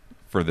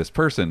 for this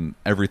person,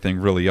 everything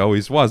really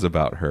always was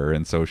about her,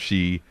 and so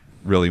she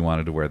really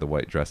wanted to wear the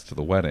white dress to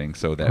the wedding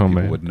so that Oh,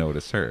 people man. would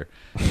notice her.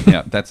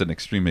 Yeah, that's an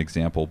extreme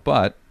example,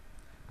 but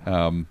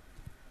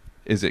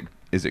is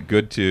it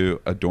good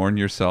to adorn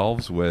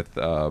yourselves with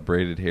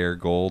braided hair,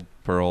 gold,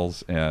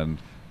 pearls, and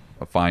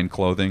fine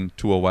clothing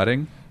to a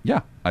wedding?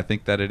 Yeah, I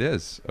think that it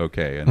is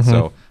okay, and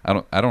so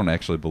I don't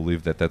actually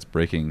believe that that's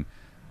breaking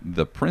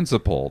the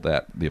principle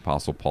that the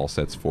Apostle Paul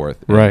sets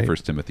forth in Right. 1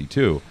 Timothy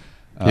 2.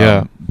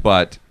 Yeah.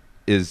 But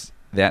is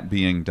that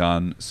being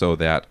done so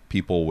that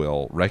people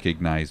will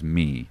recognize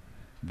me?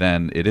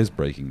 Then it is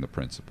breaking the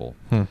principle.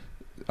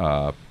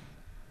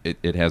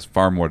 It has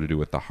far more to do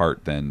with the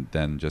heart than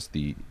just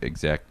the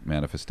exact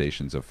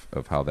manifestations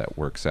of how that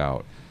works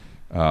out.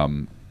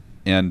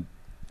 And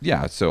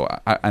yeah, so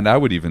I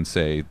would even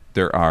say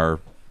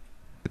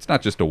it's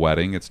not just a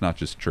wedding, it's not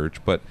just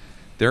church, but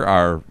there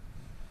are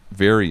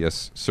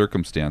various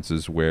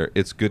circumstances where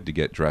it's good to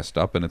get dressed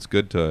up, and it's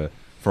good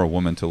for a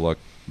woman to look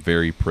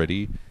very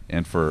pretty,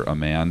 and for a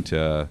man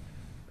to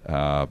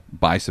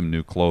buy some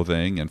new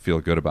clothing and feel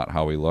good about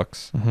how he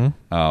looks.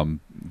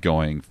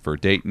 Going for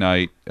date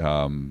night,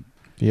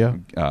 Yeah.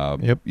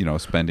 Yep.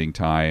 spending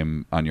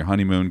time on your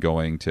honeymoon,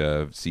 going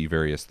to see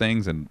various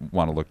things and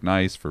want to look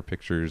nice for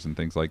pictures and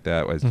things like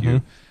that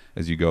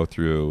as you go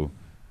through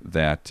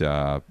that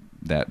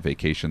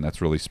vacation.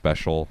 That's really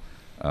special.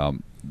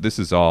 This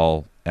is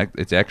all.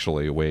 It's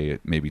actually a way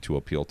maybe to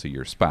appeal to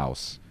your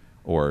spouse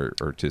or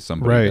to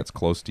somebody Right. that's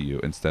close to you,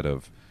 instead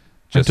of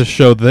And just to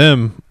show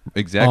them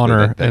exactly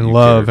honor that and you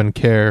love care. and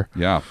care.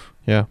 Yeah.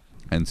 Yeah.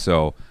 And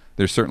so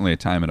there's certainly a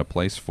time and a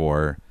place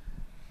for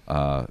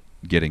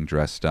getting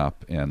dressed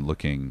up and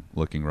looking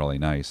really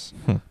nice.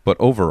 But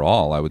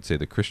overall, I would say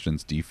the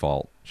Christian's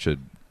default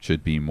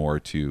should be more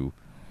to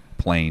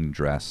plain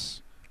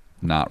dress,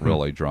 not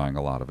really drawing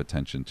a lot of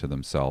attention to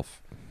themselves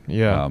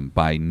Yeah.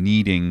 by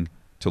needing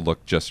to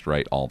look just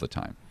right all the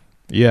time.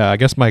 Yeah, I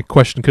guess my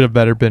question could have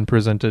better been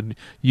presented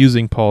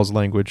using Paul's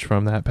language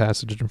from that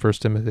passage in 1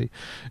 Timothy.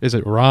 Is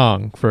it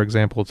wrong, for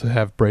example, to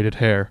have braided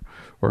hair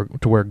or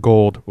to wear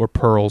gold or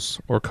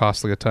pearls or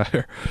costly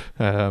attire?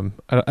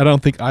 I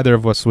don't think either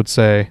of us would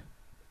say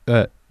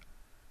that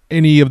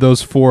any of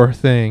those four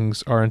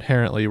things are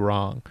inherently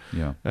wrong.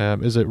 Yeah.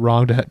 Is it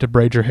wrong to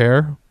braid your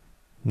hair?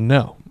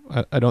 No,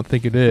 I don't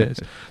think it is.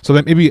 So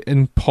that maybe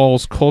in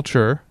Paul's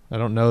culture, I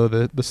don't know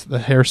the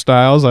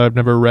hairstyles. I've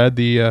never read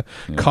the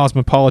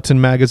Cosmopolitan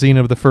magazine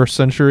of the first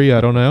century.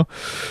 I don't know,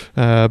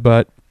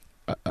 but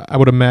I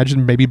would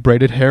imagine maybe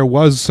braided hair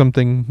was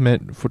something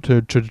meant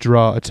to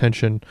draw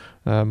attention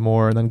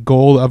more. And then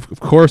gold, of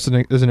course,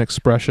 is an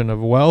expression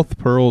of wealth.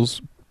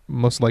 Pearls,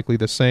 most likely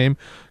the same.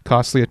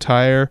 Costly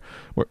attire,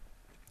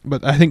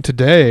 but I think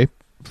today,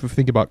 if we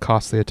think about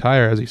costly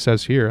attire, as he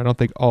says here, I don't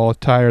think all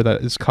attire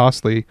that is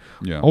costly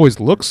always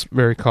looks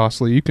very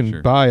costly. You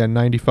can buy a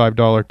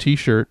 $95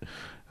 T-shirt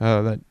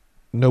that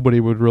nobody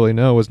would really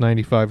know was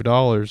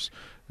 $95.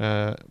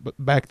 But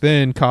back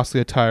then, costly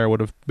attire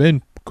would have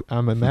been,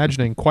 I'm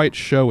imagining, quite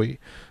showy.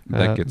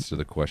 That gets to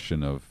the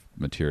question of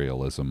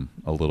materialism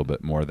a little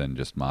bit more than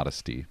just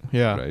modesty.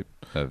 Yeah.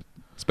 Right.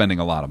 Spending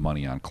a lot of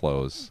money on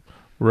clothes.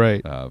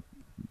 Right.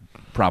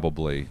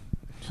 Probably.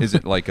 Is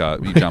it like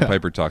John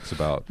Piper talks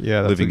about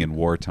living in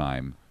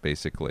wartime,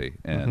 basically,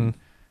 and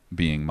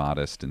being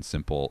modest and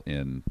simple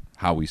in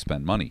how we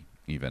spend money,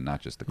 even,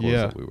 not just the clothes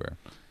that we wear.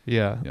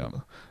 Yeah.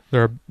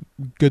 There are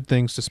good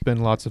things to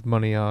spend lots of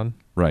money on.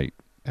 Right.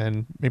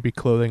 And maybe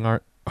clothing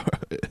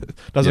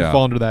doesn't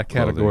fall into that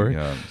category.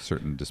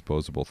 Certain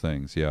disposable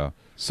things,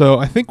 So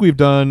I think we've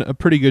done a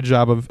pretty good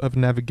job of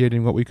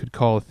navigating what we could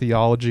call a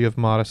theology of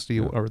modesty,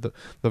 or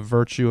the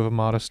virtue of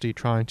modesty,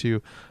 trying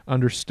to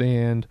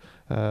understand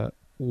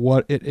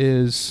what it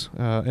is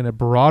in a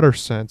broader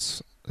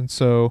sense. And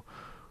so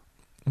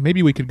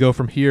maybe we could go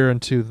from here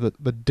into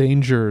the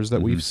dangers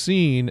that we've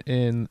seen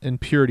in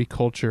purity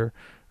culture.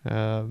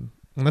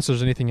 Unless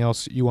there's anything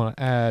else you want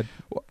to add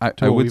to I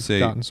what would we've say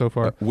gotten so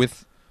far.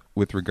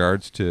 With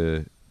regards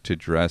to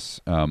dress,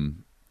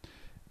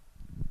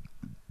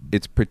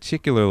 it's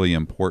particularly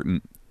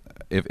important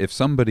if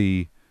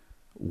somebody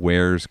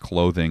wears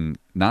clothing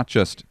not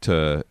just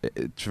for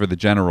the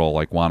general,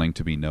 like wanting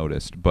to be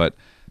noticed, but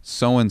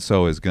so and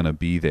so is going to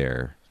be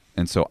there,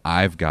 and so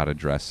I've got to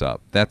dress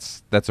up.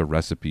 That's a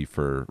recipe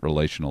for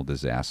relational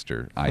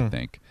disaster, I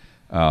think.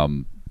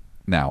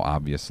 Now,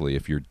 obviously,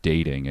 if you're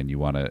dating and you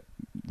want to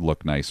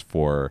look nice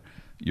for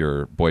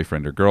your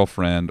boyfriend or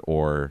girlfriend,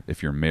 or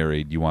if you're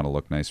married, you want to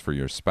look nice for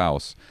your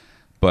spouse.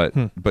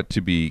 But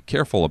to be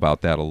careful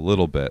about that a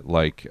little bit,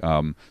 like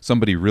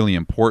somebody really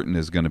important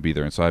is going to be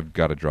there, and so I've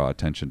got to draw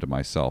attention to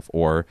myself,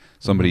 or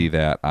somebody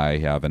that I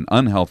have an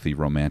unhealthy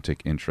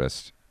romantic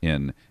interest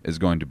in is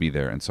going to be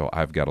there, and so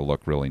I've got to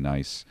look really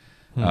nice.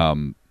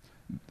 Um,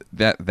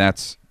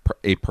 that's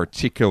a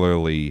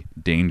particularly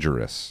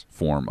dangerous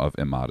form of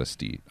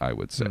immodesty, I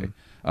would say.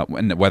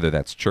 Whether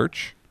that's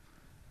church,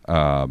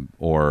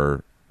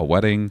 or a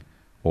wedding,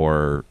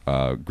 or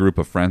a group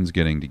of friends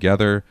getting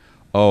together.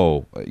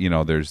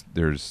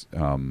 There's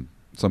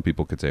some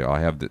people could say, I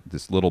have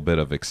this little bit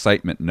of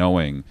excitement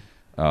knowing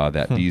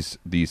that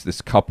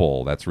this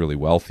couple that's really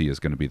wealthy is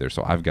going to be there,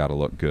 so I've got to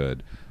look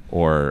good,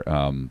 or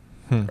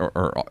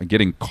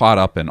getting caught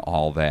up in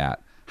all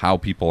that, how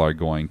people are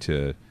going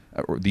to,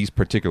 or these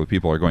particular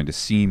people are going to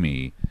see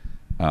me.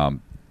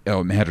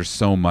 It matters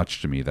so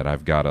much to me that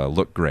I've got to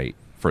look great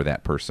for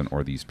that person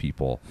or these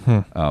people.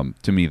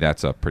 To me,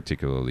 that's a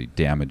particularly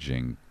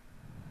damaging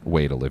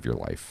way to live your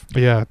life.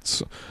 Yeah,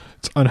 it's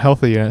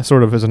unhealthy, and it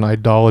sort of is an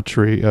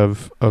idolatry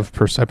of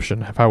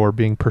perception, of how we're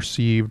being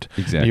perceived.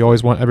 Exactly. You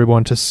always want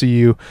everyone to see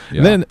you. Yeah.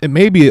 And then it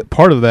may be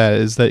part of that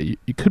is that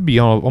you could be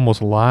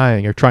almost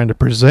lying or trying to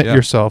present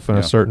yourself in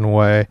a certain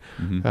way,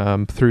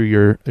 through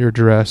your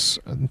dress,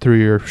 and through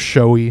your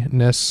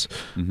showiness,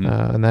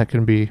 and that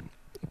can be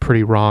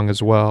pretty wrong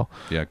as well.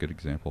 Yeah, good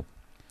example.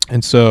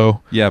 And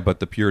so, but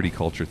the purity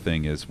culture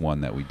thing is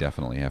one that we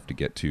definitely have to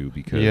get to,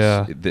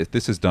 because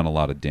this has done a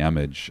lot of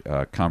damage.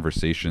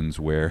 Conversations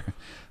where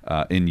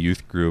in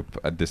youth group,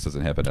 this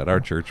doesn't happen at our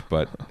church,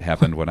 but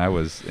happened when I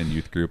was in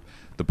youth group.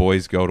 The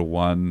boys go to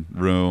one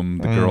room,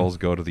 the girls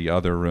go to the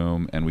other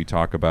room, and we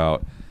talk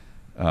about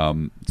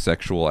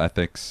sexual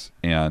ethics,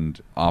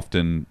 and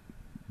often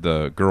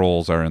the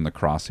girls are in the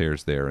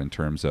crosshairs there in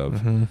terms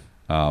of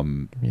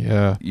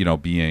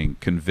being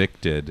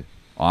convicted,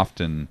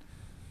 often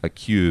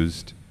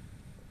accused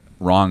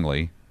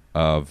wrongly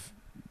of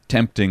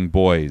tempting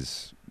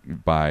boys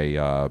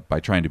by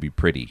trying to be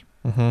pretty.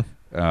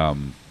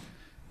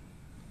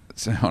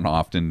 So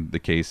often the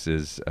case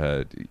is,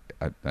 I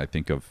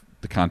think of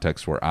the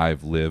context where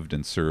I've lived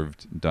and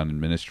served, done in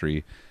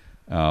ministry,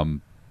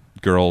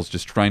 girls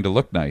just trying to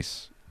look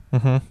nice,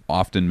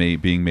 often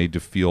being made to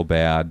feel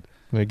bad.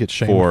 They get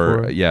shamed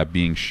for it.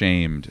 Being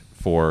shamed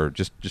for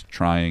just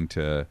trying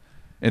to.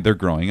 And they're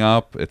growing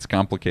up. It's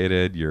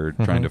complicated. You're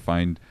trying to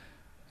find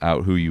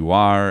out who you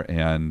are,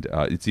 and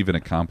it's even a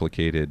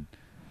complicated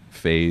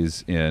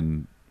phase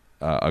in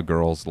a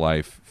girl's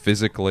life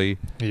physically.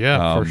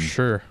 Yeah, for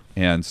sure.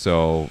 And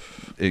so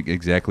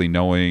exactly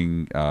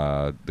knowing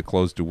the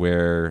clothes to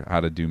wear, how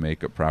to do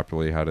makeup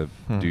properly, how to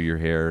do your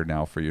hair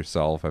now for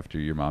yourself after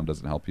your mom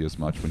doesn't help you as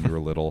much when you were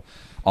little,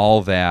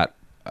 all that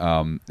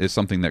is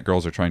something that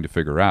girls are trying to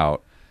figure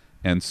out.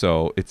 And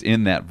so it's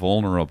in that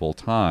vulnerable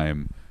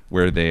time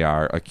where they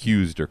are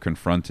accused or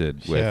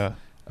confronted with,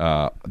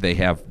 they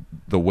have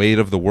the weight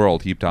of the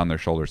world heaped on their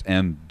shoulders,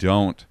 and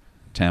don't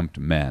tempt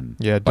men.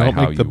 Yeah, don't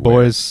make the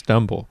boys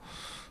stumble.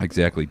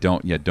 Exactly.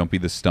 Don't be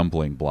the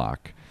stumbling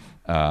block.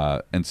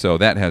 And so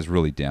that has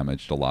really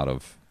damaged a lot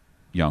of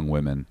young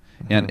women,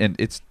 and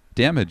it's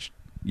damaged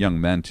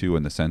young men too,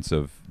 in the sense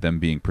of them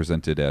being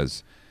presented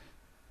as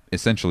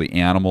essentially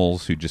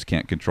animals who just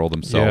can't control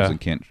themselves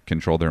and can't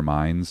control their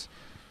minds,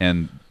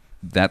 and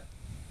that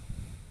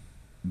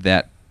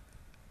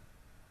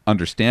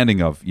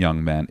understanding of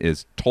young men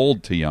is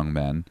told to young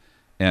men,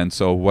 and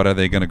so what are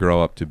they going to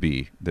grow up to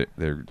be?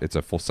 It's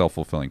a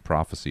self-fulfilling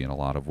prophecy in a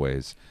lot of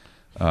ways.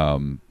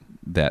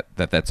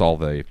 That's all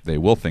they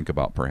will think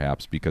about,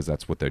 perhaps, because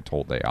that's what they're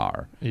told they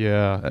are.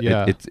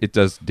 It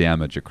does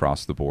damage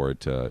across the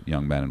board to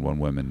young men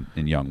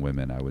and young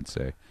women, I would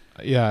say.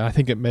 Yeah, I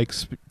think it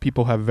makes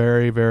people have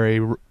very, very,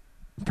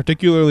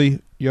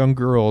 particularly young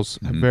girls,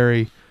 have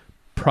very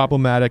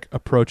problematic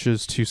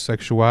approaches to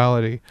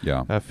sexuality.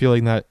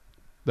 Feeling that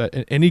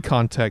in any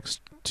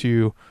context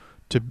to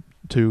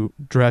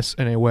dress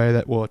in a way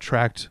that will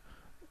attract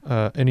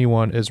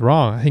anyone is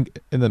wrong. I think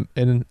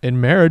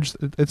in marriage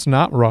it's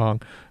not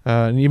wrong,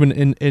 and even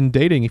in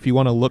dating, if you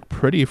want to look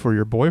pretty for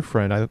your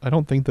boyfriend, I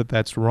don't think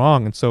that's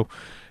wrong. And so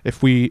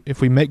if we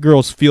make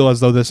girls feel as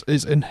though this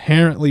is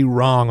inherently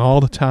wrong all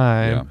the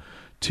time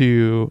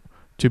to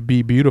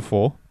be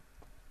beautiful,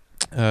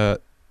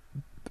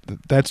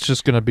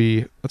 that's going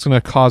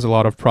to cause a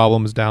lot of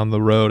problems down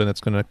the road, and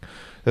it's going to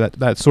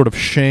that sort of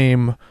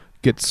shame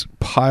gets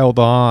piled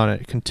on.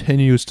 It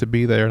continues to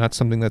be there, and that's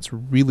something that's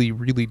really,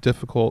 really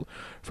difficult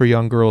for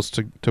young girls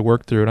to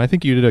work through. And I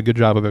think you did a good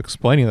job of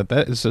explaining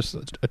that is just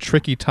a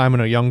tricky time in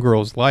a young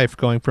girl's life,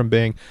 going from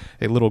being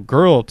a little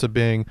girl to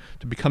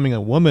becoming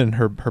a woman.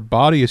 Her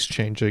body is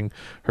changing,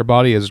 her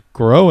body is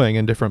growing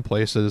in different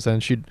places,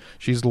 and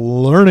she's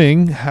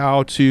learning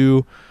how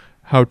to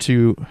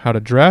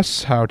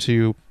dress, how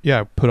to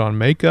put on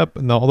makeup,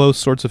 and all those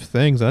sorts of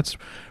things. That's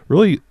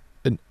really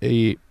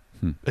a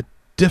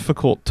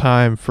difficult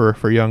time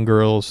for young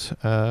girls.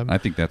 I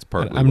think that's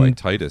partly why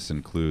Titus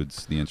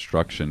includes the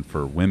instruction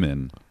for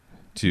women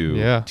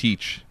to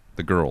teach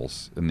the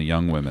girls and the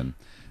young women.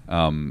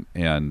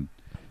 And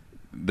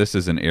this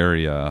is an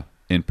area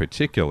in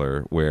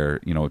particular where,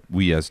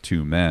 we as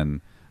two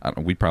men,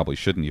 we probably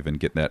shouldn't even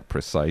get that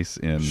precise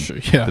in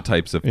the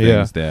types of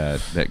things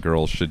that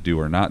girls should do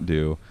or not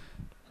do.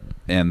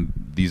 And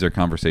these are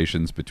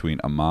conversations between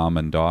a mom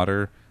and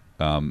daughter,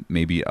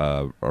 maybe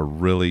a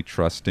really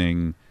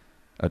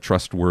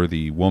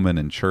trustworthy woman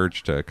in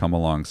church to come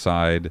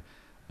alongside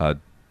a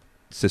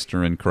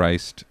sister in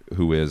Christ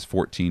who is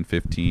 14,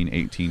 15,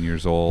 18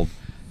 years old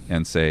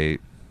and say,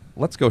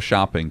 let's go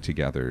shopping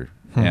together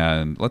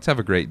and let's have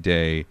a great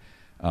day.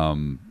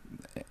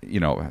 You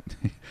know,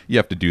 you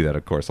have to do that,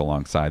 of course,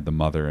 alongside the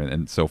mother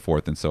and so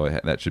forth. And so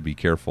that should be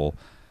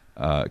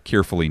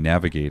carefully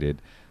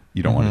navigated.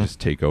 You don't want to just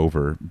take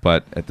over,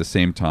 but at the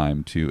same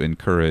time to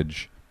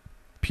encourage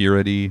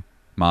purity,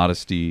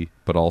 modesty,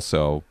 but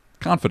also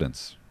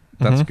confidence.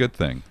 That's a good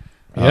thing.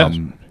 Yeah,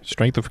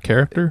 strength of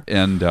character.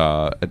 And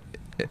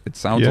it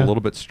sounds a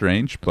little bit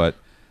strange, but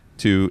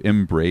to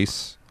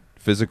embrace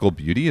physical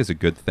beauty is a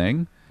good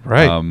thing.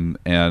 Right.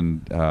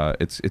 And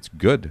it's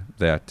good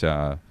that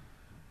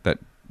that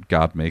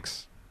God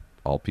makes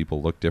all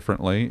people look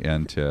differently,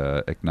 and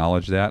to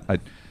acknowledge that.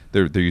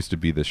 There used to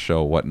be this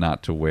show, What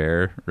Not to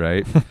Wear,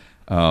 right?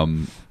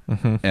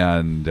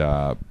 And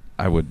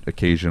I would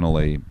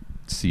occasionally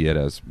see it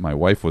as my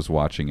wife was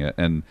watching it,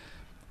 and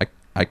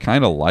I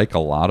kind of like a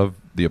lot of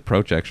the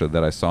approach actually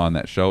that I saw in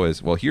that show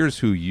is, well, here's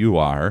who you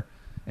are,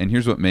 and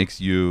here's what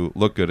makes you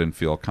look good and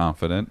feel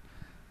confident.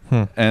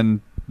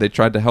 And they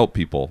tried to help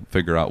people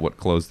figure out what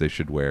clothes they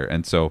should wear.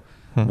 And so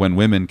when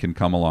women can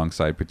come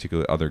alongside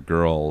particularly other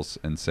girls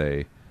and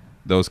say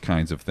those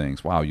kinds of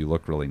things, wow, you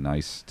look really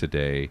nice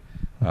today,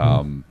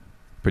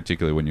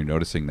 particularly when you're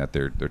noticing that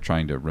they're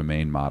trying to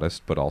remain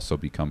modest but also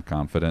become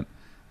confident,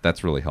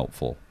 that's really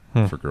helpful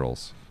for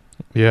girls.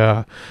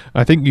 Yeah,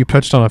 I think you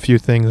touched on a few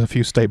things, a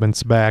few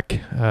statements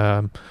back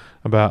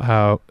about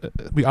how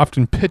we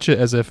often pitch it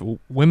as if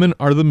women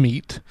are the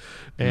meat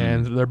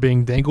and they're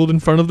being dangled in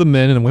front of the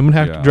men, and women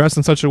have to dress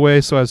in such a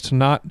way so as to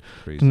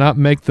not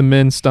make the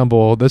men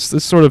stumble. This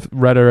sort of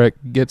rhetoric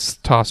gets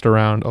tossed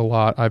around a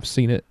lot. I've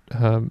seen it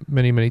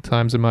many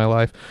times in my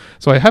life.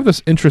 So I have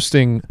this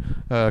interesting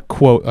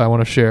quote I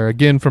want to share,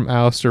 again from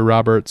Alistair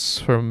Roberts,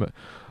 from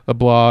a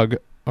blog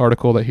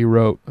article that he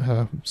wrote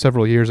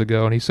several years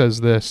ago, and he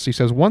says this. He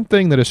says, "One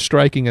thing that is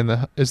striking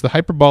is the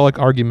hyperbolic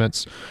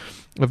arguments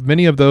of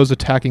many of those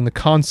attacking the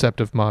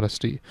concept of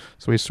modesty."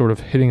 So he's sort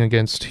of hitting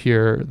against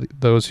here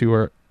those who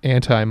are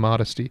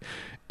anti-modesty.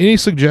 "Any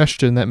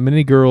suggestion that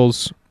many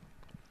girls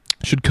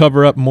should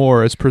cover up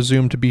more is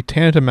presumed to be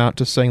tantamount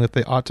to saying that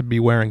they ought to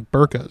be wearing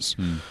burqas.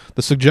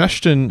 The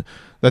suggestion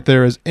that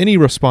there is any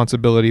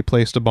responsibility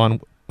placed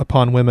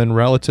upon women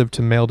relative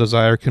to male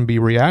desire can be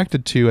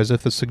reacted to as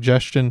if the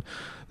suggestion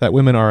that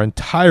women are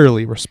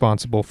entirely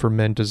responsible for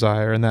men's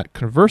desire, and that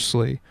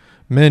conversely,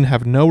 men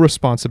have no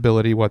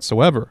responsibility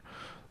whatsoever.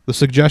 The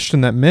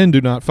suggestion that men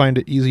do not find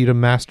it easy to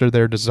master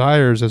their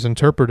desires is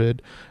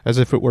interpreted as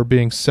if it were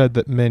being said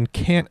that men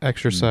can't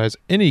exercise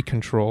any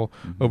control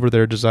over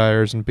their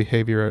desires and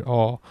behavior at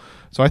all."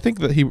 So I think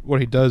that what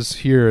he does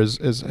here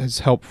is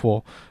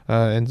helpful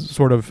in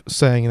sort of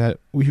saying that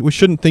we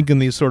shouldn't think in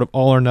these sort of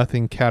all or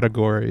nothing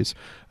categories.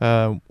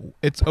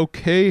 It's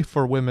okay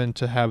for women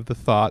to have the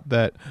thought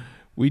that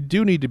we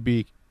do need to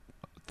be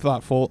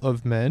thoughtful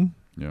of men.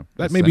 Yeah,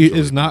 that maybe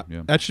is not.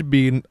 Yeah. That should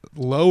be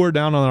lower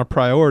down on our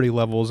priority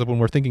levels of when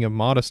we're thinking of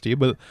modesty.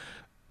 But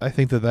I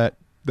think that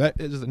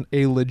is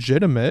a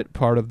legitimate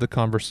part of the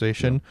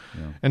conversation.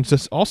 Yeah. And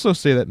to also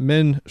say that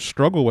men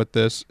struggle with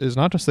this is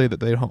not to say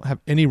that they don't have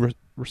any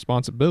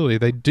responsibility.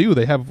 They do.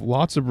 They have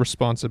lots of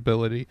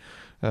responsibility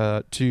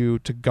to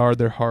guard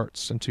their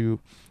hearts and to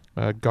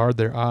guard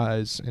their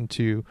eyes and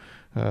to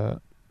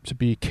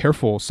be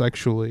careful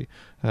sexually.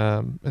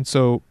 And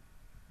so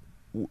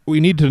we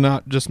need to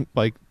not just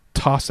like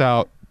toss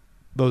out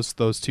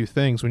those two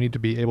things. We need to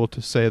be able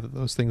to say that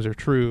those things are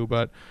true,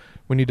 but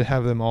we need to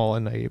have them all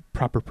in a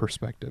proper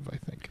perspective, I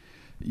think.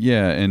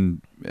 Yeah,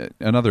 and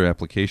another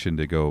application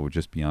to go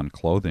just beyond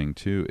clothing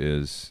too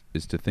is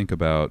to think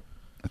about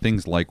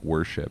things like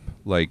worship.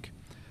 Like,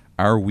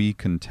 are we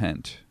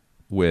content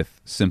with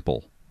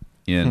simple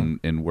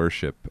in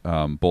worship,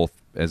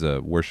 both as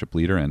a worship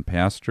leader and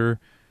pastor?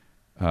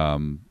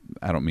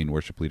 I don't mean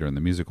worship leader in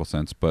the musical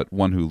sense, but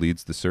one who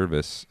leads the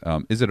service.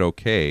 Is it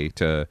okay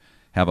to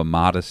have a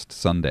modest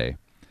Sunday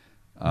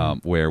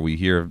where we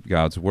hear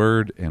God's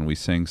word and we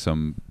sing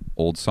some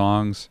old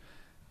songs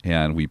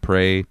and we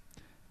pray?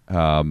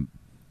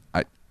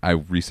 I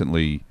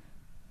recently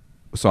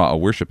saw a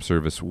worship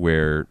service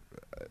where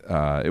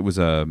it was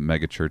a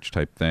mega church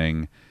type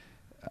thing.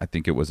 I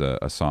think it was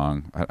a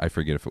song. I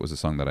forget if it was a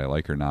song that I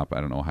like or not, but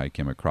I don't know how I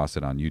came across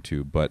it on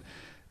YouTube. But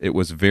it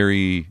was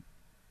very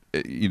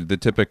the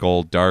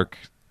typical dark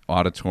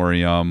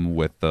auditorium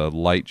with the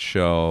light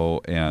show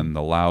and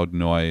the loud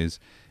noise.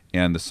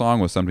 And the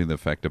song was something to the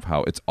effect of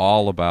how it's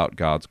all about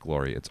God's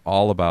glory. It's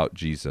all about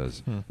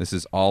Jesus. This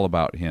is all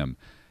about him.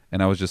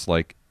 And I was just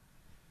like,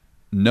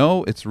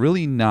 no, it's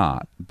really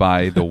not,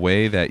 by the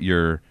way that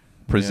you're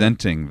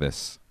presenting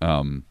this.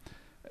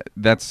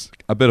 That's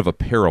a bit of a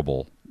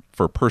parable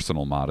for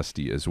personal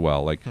modesty as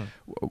well. Like,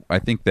 I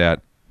think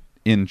that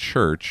in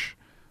church,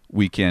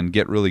 we can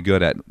get really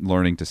good at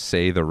learning to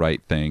say the right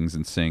things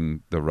and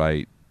sing the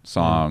right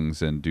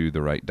songs and do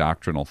the right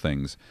doctrinal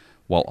things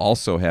while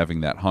also having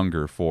that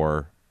hunger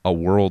for a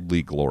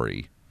worldly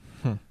glory.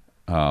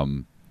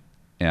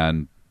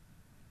 And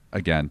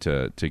again,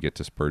 to get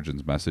to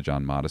Spurgeon's message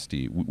on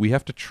modesty, we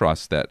have to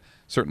trust that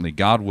certainly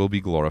God will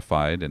be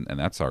glorified, and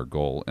that's our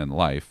goal in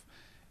life,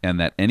 and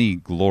that any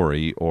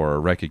glory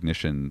or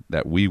recognition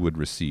that we would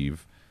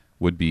receive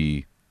would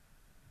be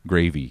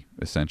gravy,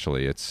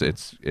 essentially.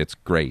 It's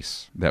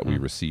grace that we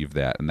receive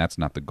that, and that's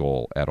not the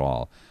goal at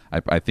all.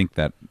 I think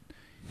that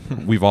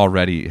we've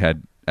already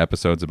had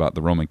episodes about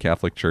the Roman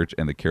Catholic Church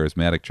and the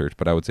Charismatic Church,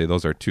 but I would say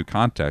those are two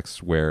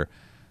contexts where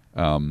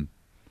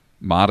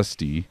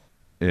modesty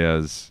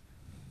is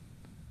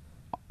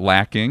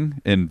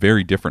lacking in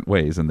very different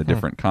ways in the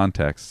different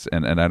contexts,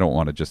 and I don't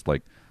want to just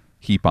like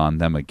heap on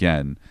them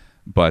again,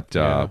 but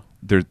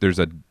there's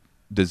a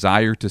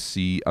desire to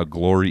see a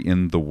glory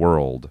in the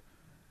world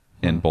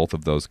in both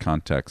of those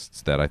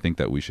contexts that I think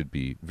that we should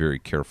be very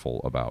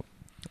careful about.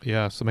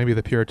 Yeah, so maybe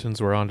the Puritans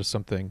were onto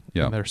something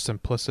in their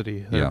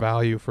simplicity, their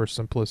value for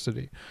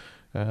simplicity.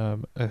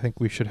 I think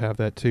we should have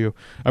that too.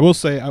 I will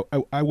say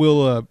I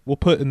will we'll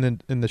put in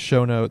the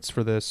show notes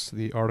for this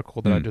the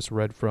article that I just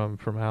read from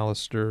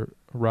Alistair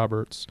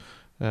Roberts,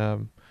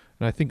 and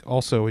I think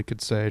also we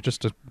could say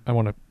I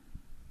want to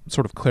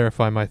sort of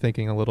clarify my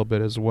thinking a little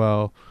bit as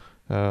well,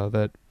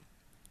 that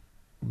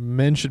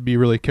men should be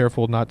really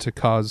careful not to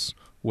cause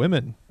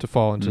women to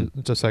fall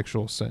into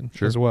sexual sin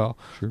as well.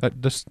 Sure.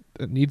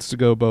 It needs to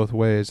go both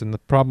ways, and the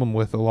problem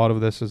with a lot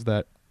of this is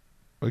that,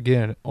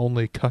 again, it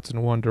only cuts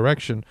in one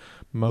direction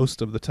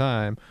most of the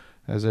time,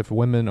 as if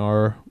women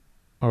are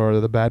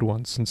the bad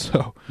ones. And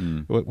so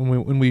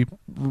when we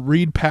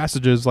read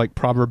passages like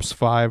Proverbs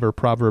 5 or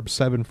Proverbs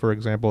 7, for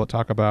example, that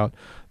talk about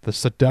the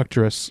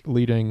seductress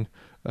leading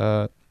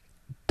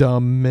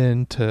dumb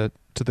men to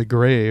the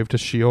grave, to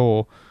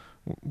Sheol,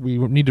 we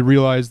need to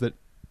realize that,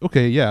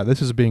 okay, yeah,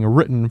 this is being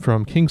written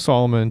from King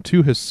Solomon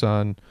to his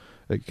son.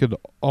 It could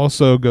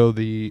also go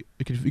you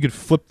could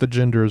flip the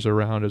genders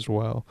around as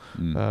well.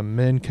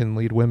 Men can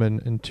lead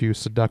women into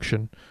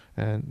seduction,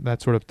 and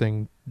that sort of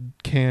thing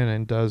can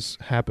and does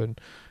happen.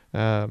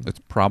 It's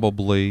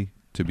probably,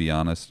 to be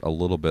honest, a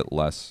little bit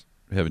less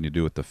having to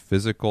do with the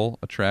physical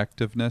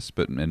attractiveness,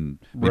 but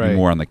maybe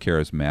more on the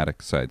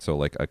charismatic side.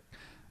 So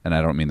and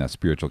I don't mean that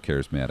spiritual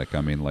charismatic. I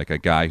mean like a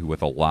guy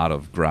with a lot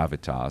of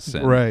gravitas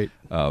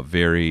and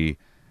very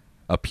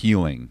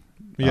appealing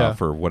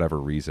for whatever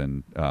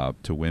reason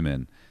to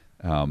women.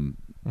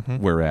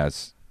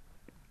 Whereas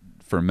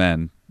for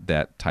men,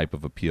 that type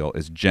of appeal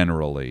is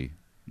generally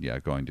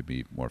going to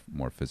be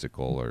more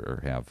physical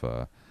or have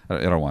I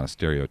don't want to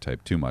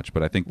stereotype too much,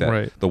 but I think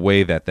that the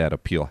way that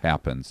appeal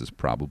happens is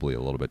probably a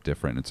little bit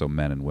different, and so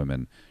men and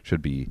women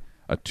should be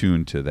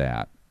attuned to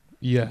that.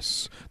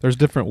 Yes, there's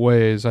different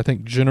ways. I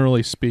think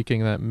generally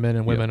speaking that men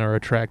and women are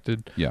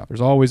attracted. Yeah.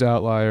 There's always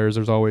outliers,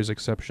 there's always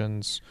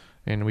exceptions,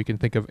 and we can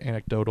think of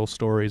anecdotal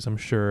stories, I'm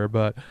sure,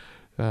 but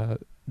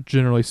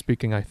generally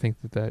speaking, I think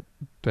that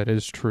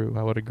is true.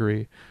 I would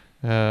agree.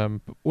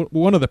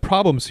 One of the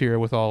problems here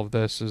with all of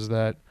this is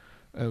that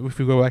if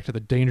we go back to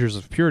the dangers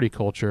of purity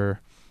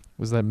culture,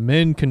 was that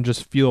men can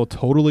just feel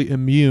totally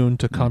immune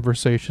to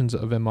conversations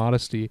of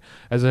immodesty,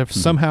 as if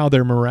somehow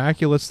they're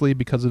miraculously,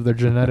 because of their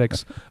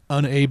genetics,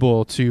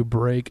 unable to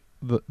break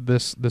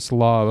this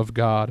law of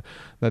God.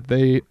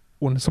 That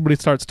when somebody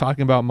starts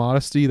talking about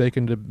modesty, they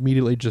can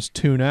immediately just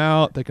tune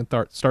out. They can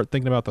start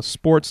thinking about the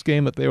sports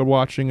game that they were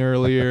watching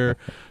earlier,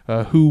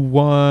 who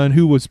won,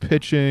 who was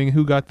pitching,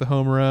 who got the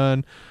home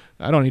run.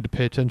 I don't need to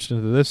pay attention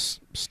to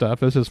this stuff.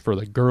 This is for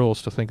the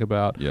girls to think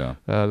about. Yeah.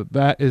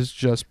 That is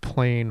just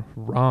plain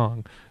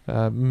wrong.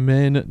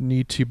 Men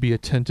need to be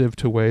attentive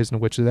to ways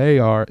in which they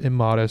are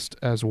immodest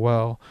as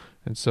well.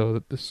 And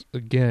so this,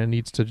 again,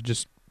 needs to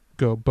just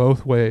go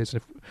both ways.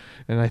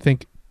 And I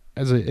think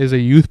as a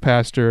youth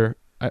pastor,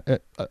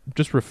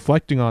 just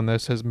reflecting on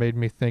this has made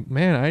me think,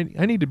 man,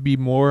 I need to be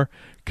more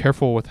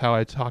careful with how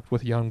I talk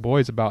with young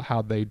boys about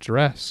how they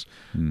dress.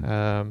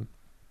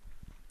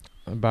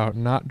 About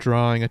not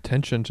drawing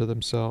attention to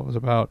themselves,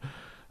 about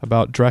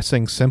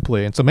dressing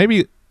simply. And so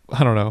maybe,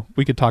 I don't know,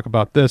 we could talk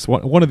about this.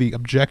 One of the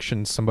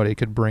objections somebody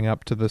could bring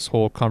up to this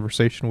whole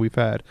conversation we've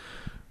had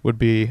would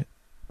be,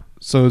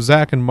 so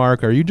Zach and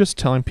Mark, are you just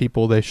telling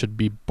people they should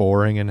be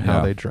boring in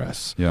how they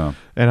dress? Yeah.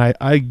 And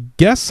I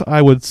guess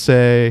I would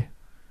say,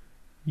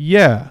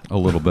 yeah. A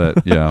little bit,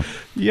 yeah.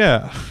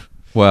 Yeah.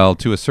 Well,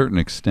 to a certain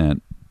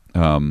extent,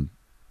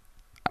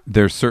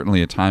 there's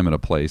certainly a time and a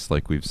place,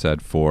 like we've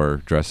said,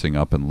 for dressing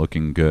up and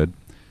looking good.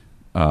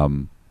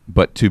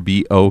 But to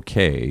be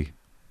okay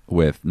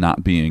with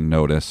not being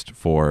noticed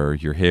for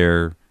your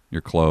hair,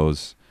 your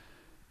clothes,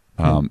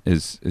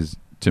 is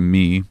to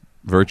me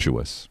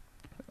virtuous.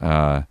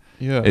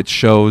 It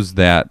shows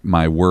that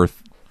my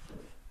worth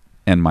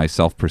and my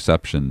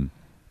self-perception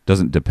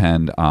doesn't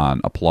depend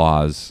on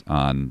applause,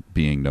 on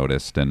being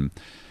noticed. And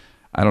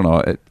I don't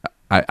know,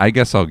 I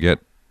guess I'll get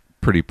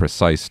pretty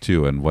precise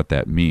too in what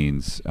that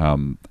means.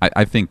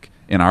 I think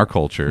in our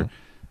culture,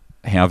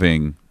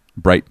 having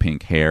bright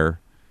pink hair,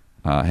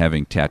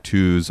 having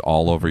tattoos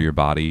all over your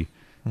body,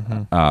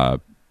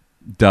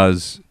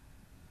 does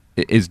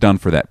is done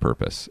for that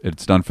purpose.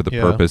 It's done for the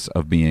Yeah. purpose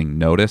of being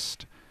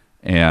noticed,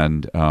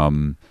 and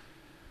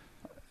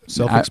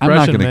Self-expression, I'm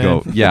not going to man.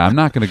 go. Yeah, I'm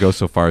not going to go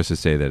so far as to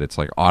say that it's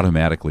like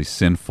automatically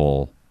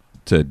sinful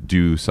to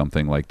do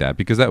something like that,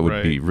 because that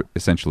would be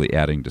essentially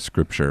adding to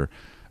Scripture.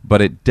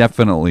 But it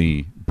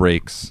definitely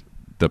breaks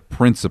the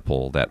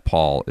principle that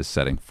Paul is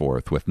setting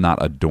forth with not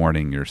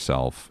adorning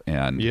yourself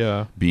and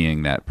Yeah.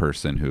 being that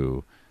person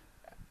who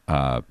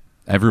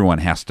everyone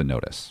has to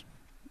notice.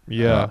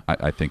 Yeah.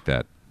 I think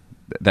that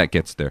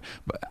gets there.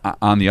 But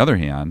on the other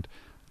hand,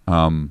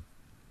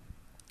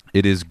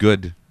 it is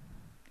good.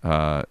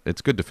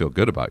 It's good to feel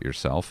good about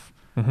yourself,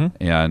 Mm-hmm.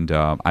 and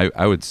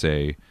I would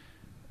say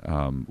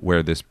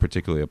where this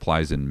particularly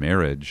applies in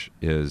marriage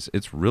is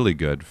it's really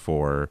good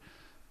for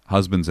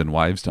husbands and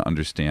wives to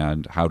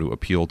understand how to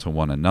appeal to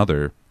one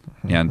another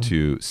and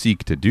to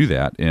seek to do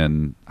that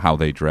in how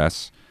they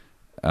dress,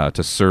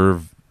 to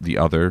serve the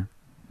other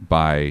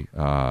by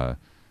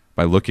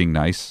looking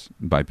nice,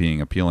 by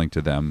being appealing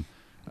to them.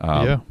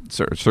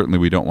 Certainly,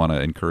 we don't want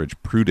to encourage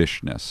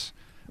prudishness.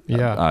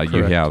 Yeah, You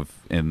correct. have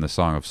in the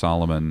Song of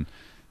Solomon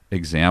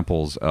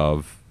examples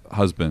of a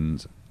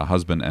husband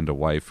and a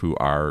wife who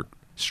are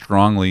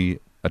strongly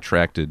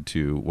attracted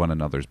to one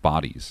another's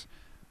bodies.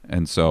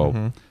 And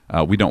so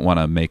we don't want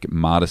to make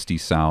modesty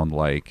sound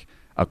like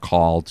a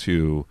call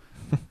to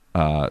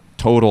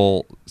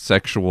total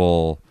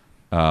sexual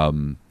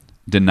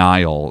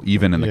denial,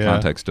 even in the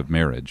context of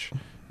marriage.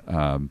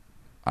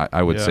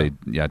 I would say,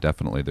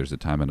 definitely there's a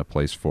time and a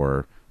place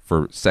for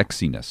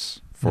sexiness,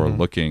 for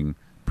looking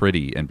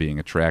pretty and being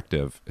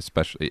attractive,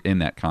 especially in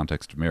that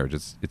context of marriage.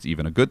 It's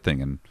even a good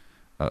thing and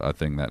a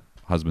thing that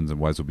husbands and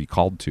wives will be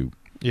called to.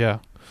 Yeah.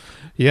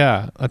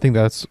 Yeah, I think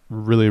that's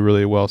really,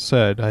 really well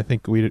said. I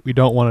think we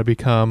don't want to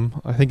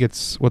become. I think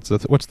it's what's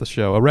the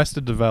show?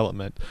 Arrested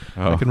Development.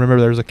 Oh. I can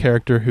remember there's a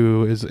character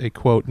who is a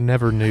quote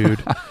never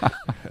nude,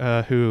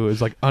 who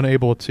is like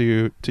unable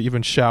to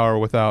even shower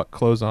without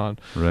clothes on.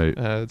 Right.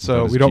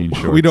 So Without we his jean don't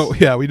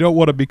shorts. we don't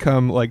want to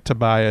become like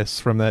Tobias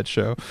from that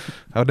show.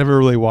 I would never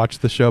really watch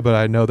the show, but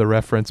I know the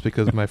reference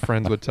because my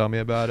friends would tell me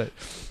about it.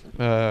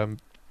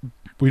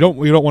 We don't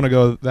want to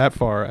go that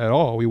far at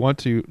all. We want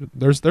to.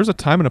 There's a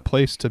time and a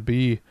place to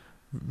be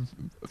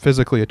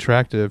physically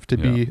attractive, to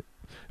be,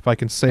 if I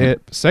can say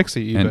it,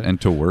 sexy even, and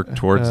to work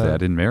towards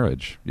that in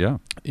marriage. Yeah.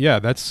 Yeah,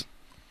 that's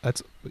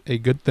a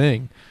good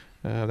thing.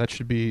 That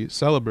should be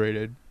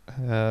celebrated,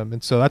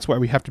 and so that's why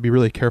we have to be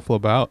really careful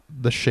about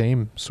the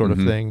shame sort of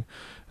thing.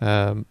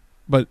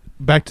 But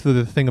back to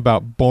the thing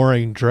about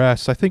boring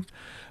dress, I think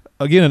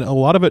again a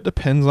lot of it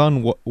depends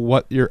on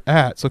what you're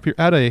at. So if you're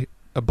at a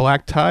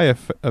black tie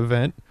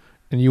event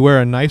and you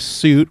wear a nice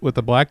suit with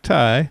a black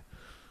tie,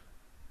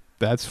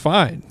 that's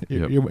fine.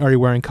 Are you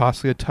wearing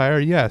costly attire?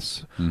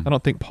 Yes. I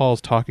don't think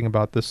Paul's talking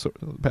about this.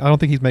 I don't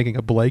think he's making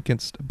a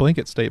blanket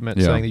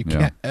statement saying that you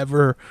can't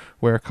ever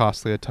wear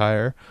costly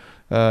attire.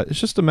 It's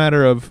just a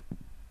matter of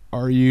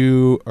are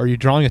you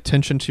drawing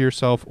attention to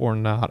yourself or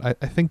not?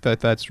 I think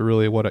that's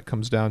really what it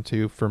comes down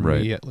to for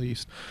me at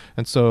least.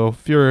 And so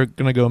if you're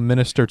going to go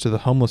minister to the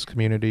homeless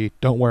community,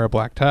 don't wear a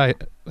black tie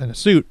and a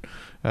suit.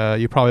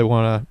 You probably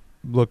want to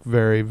look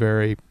very,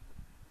 very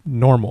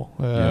normal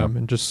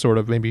and just sort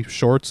of maybe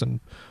shorts and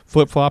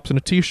flip-flops and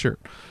a t-shirt.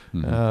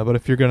 But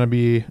if you're going to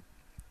be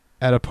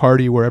at a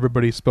party where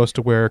everybody's supposed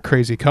to wear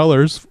crazy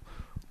colors,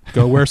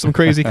 go wear some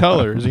crazy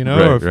colors, you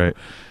know.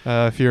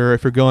 If you're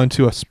going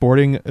to a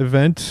sporting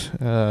event,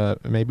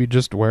 maybe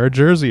just wear a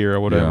jersey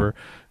or whatever.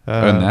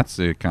 And that's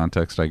the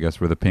context, I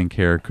guess, where the pink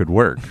hair could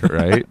work,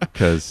 right?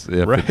 Because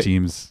if the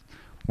team's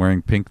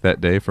wearing pink that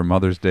day for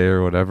Mother's Day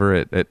or whatever,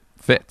 it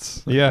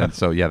fits. Yeah. And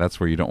so, that's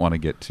where you don't want to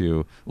get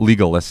too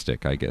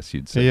legalistic, I guess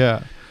you'd say.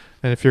 Yeah.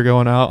 And if you're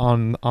going out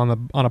on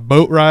a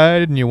boat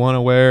ride and you want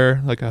to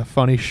wear like a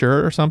funny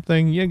shirt or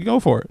something, go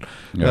for it.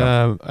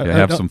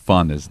 Have some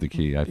fun is the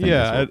key, I think.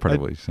 That's part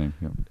of what you're saying.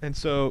 Yeah. And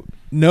so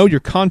know your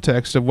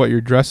context of what you're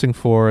dressing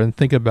for and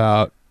think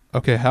about,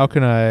 okay, how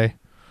can I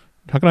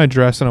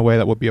dress in a way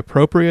that will be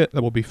appropriate,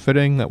 that will be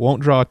fitting, that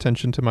won't draw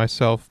attention to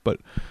myself, but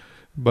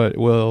it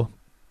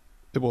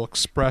will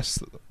express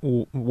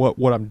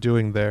what I'm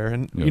doing there.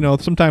 And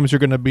sometimes you're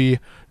going to be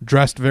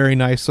dressed very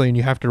nicely and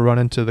you have to run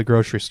into the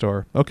grocery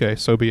store. Okay,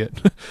 so be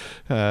it.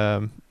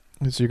 So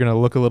you're going to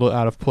look a little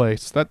out of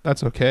place.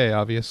 That's okay,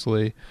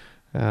 obviously.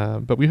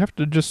 But we have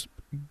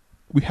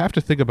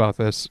to think about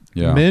this.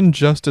 Men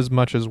just as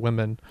much as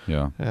women.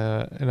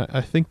 And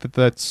I think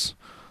that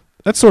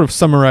sort of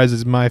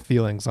summarizes my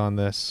feelings on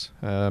this.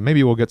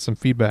 Maybe we'll get some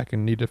feedback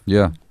and need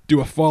to do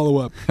a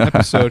follow-up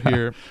episode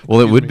here. Well,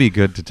 it would be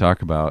good to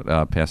talk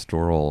about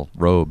pastoral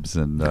robes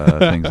and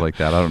things like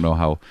that. I don't know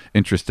how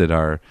interested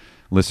our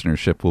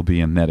listenership will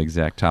be in that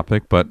exact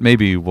topic, but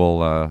maybe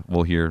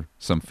we'll hear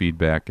some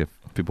feedback if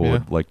people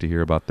would like to hear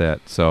about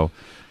that. So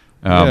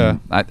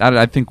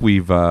I think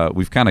we've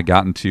kind of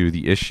gotten to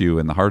the issue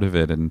and the heart of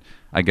it, and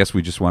I guess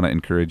we just want to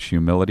encourage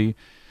humility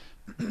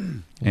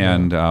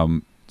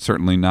and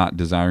certainly not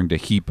desiring to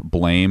heap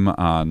blame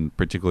on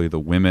particularly the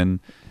women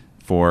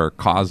for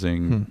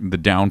causing the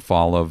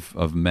downfall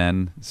of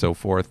men, so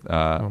forth,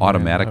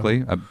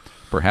 automatically.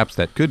 Perhaps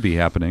that could be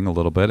happening a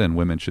little bit, and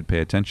women should pay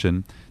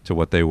attention to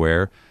what they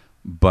wear.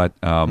 But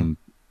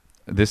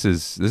this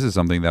is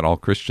something that all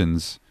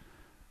Christians,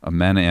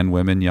 men and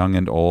women, young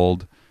and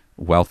old,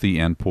 wealthy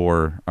and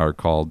poor, are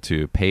called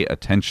to pay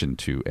attention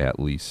to, at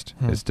least,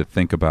 is to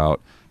think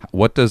about,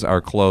 what does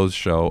our clothes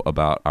show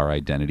about our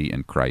identity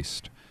in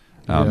Christ?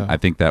 I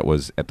think that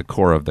was at the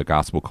core of the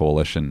Gospel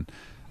Coalition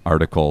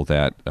article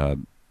that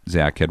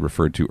Zach had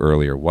referred to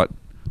earlier.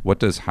 What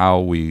does how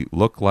we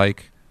look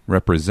like,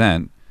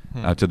 represent,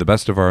 to the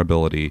best of our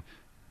ability,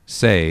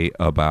 say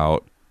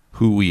about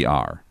who we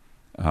are,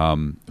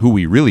 who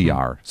we really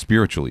are,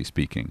 spiritually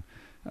speaking,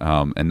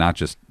 and not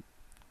just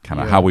kind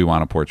of how we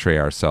want to portray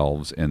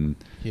ourselves and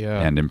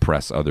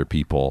impress other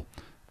people.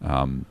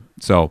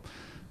 So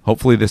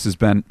hopefully this has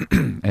been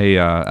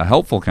a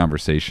helpful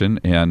conversation,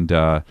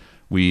 and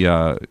we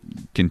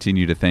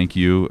continue to thank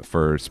you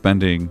for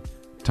spending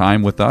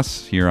time with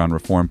us here on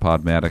Reformed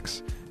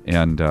Podmatics,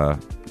 and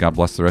God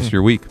bless the rest of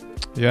your week.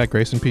 Yeah,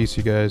 grace and peace,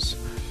 you guys.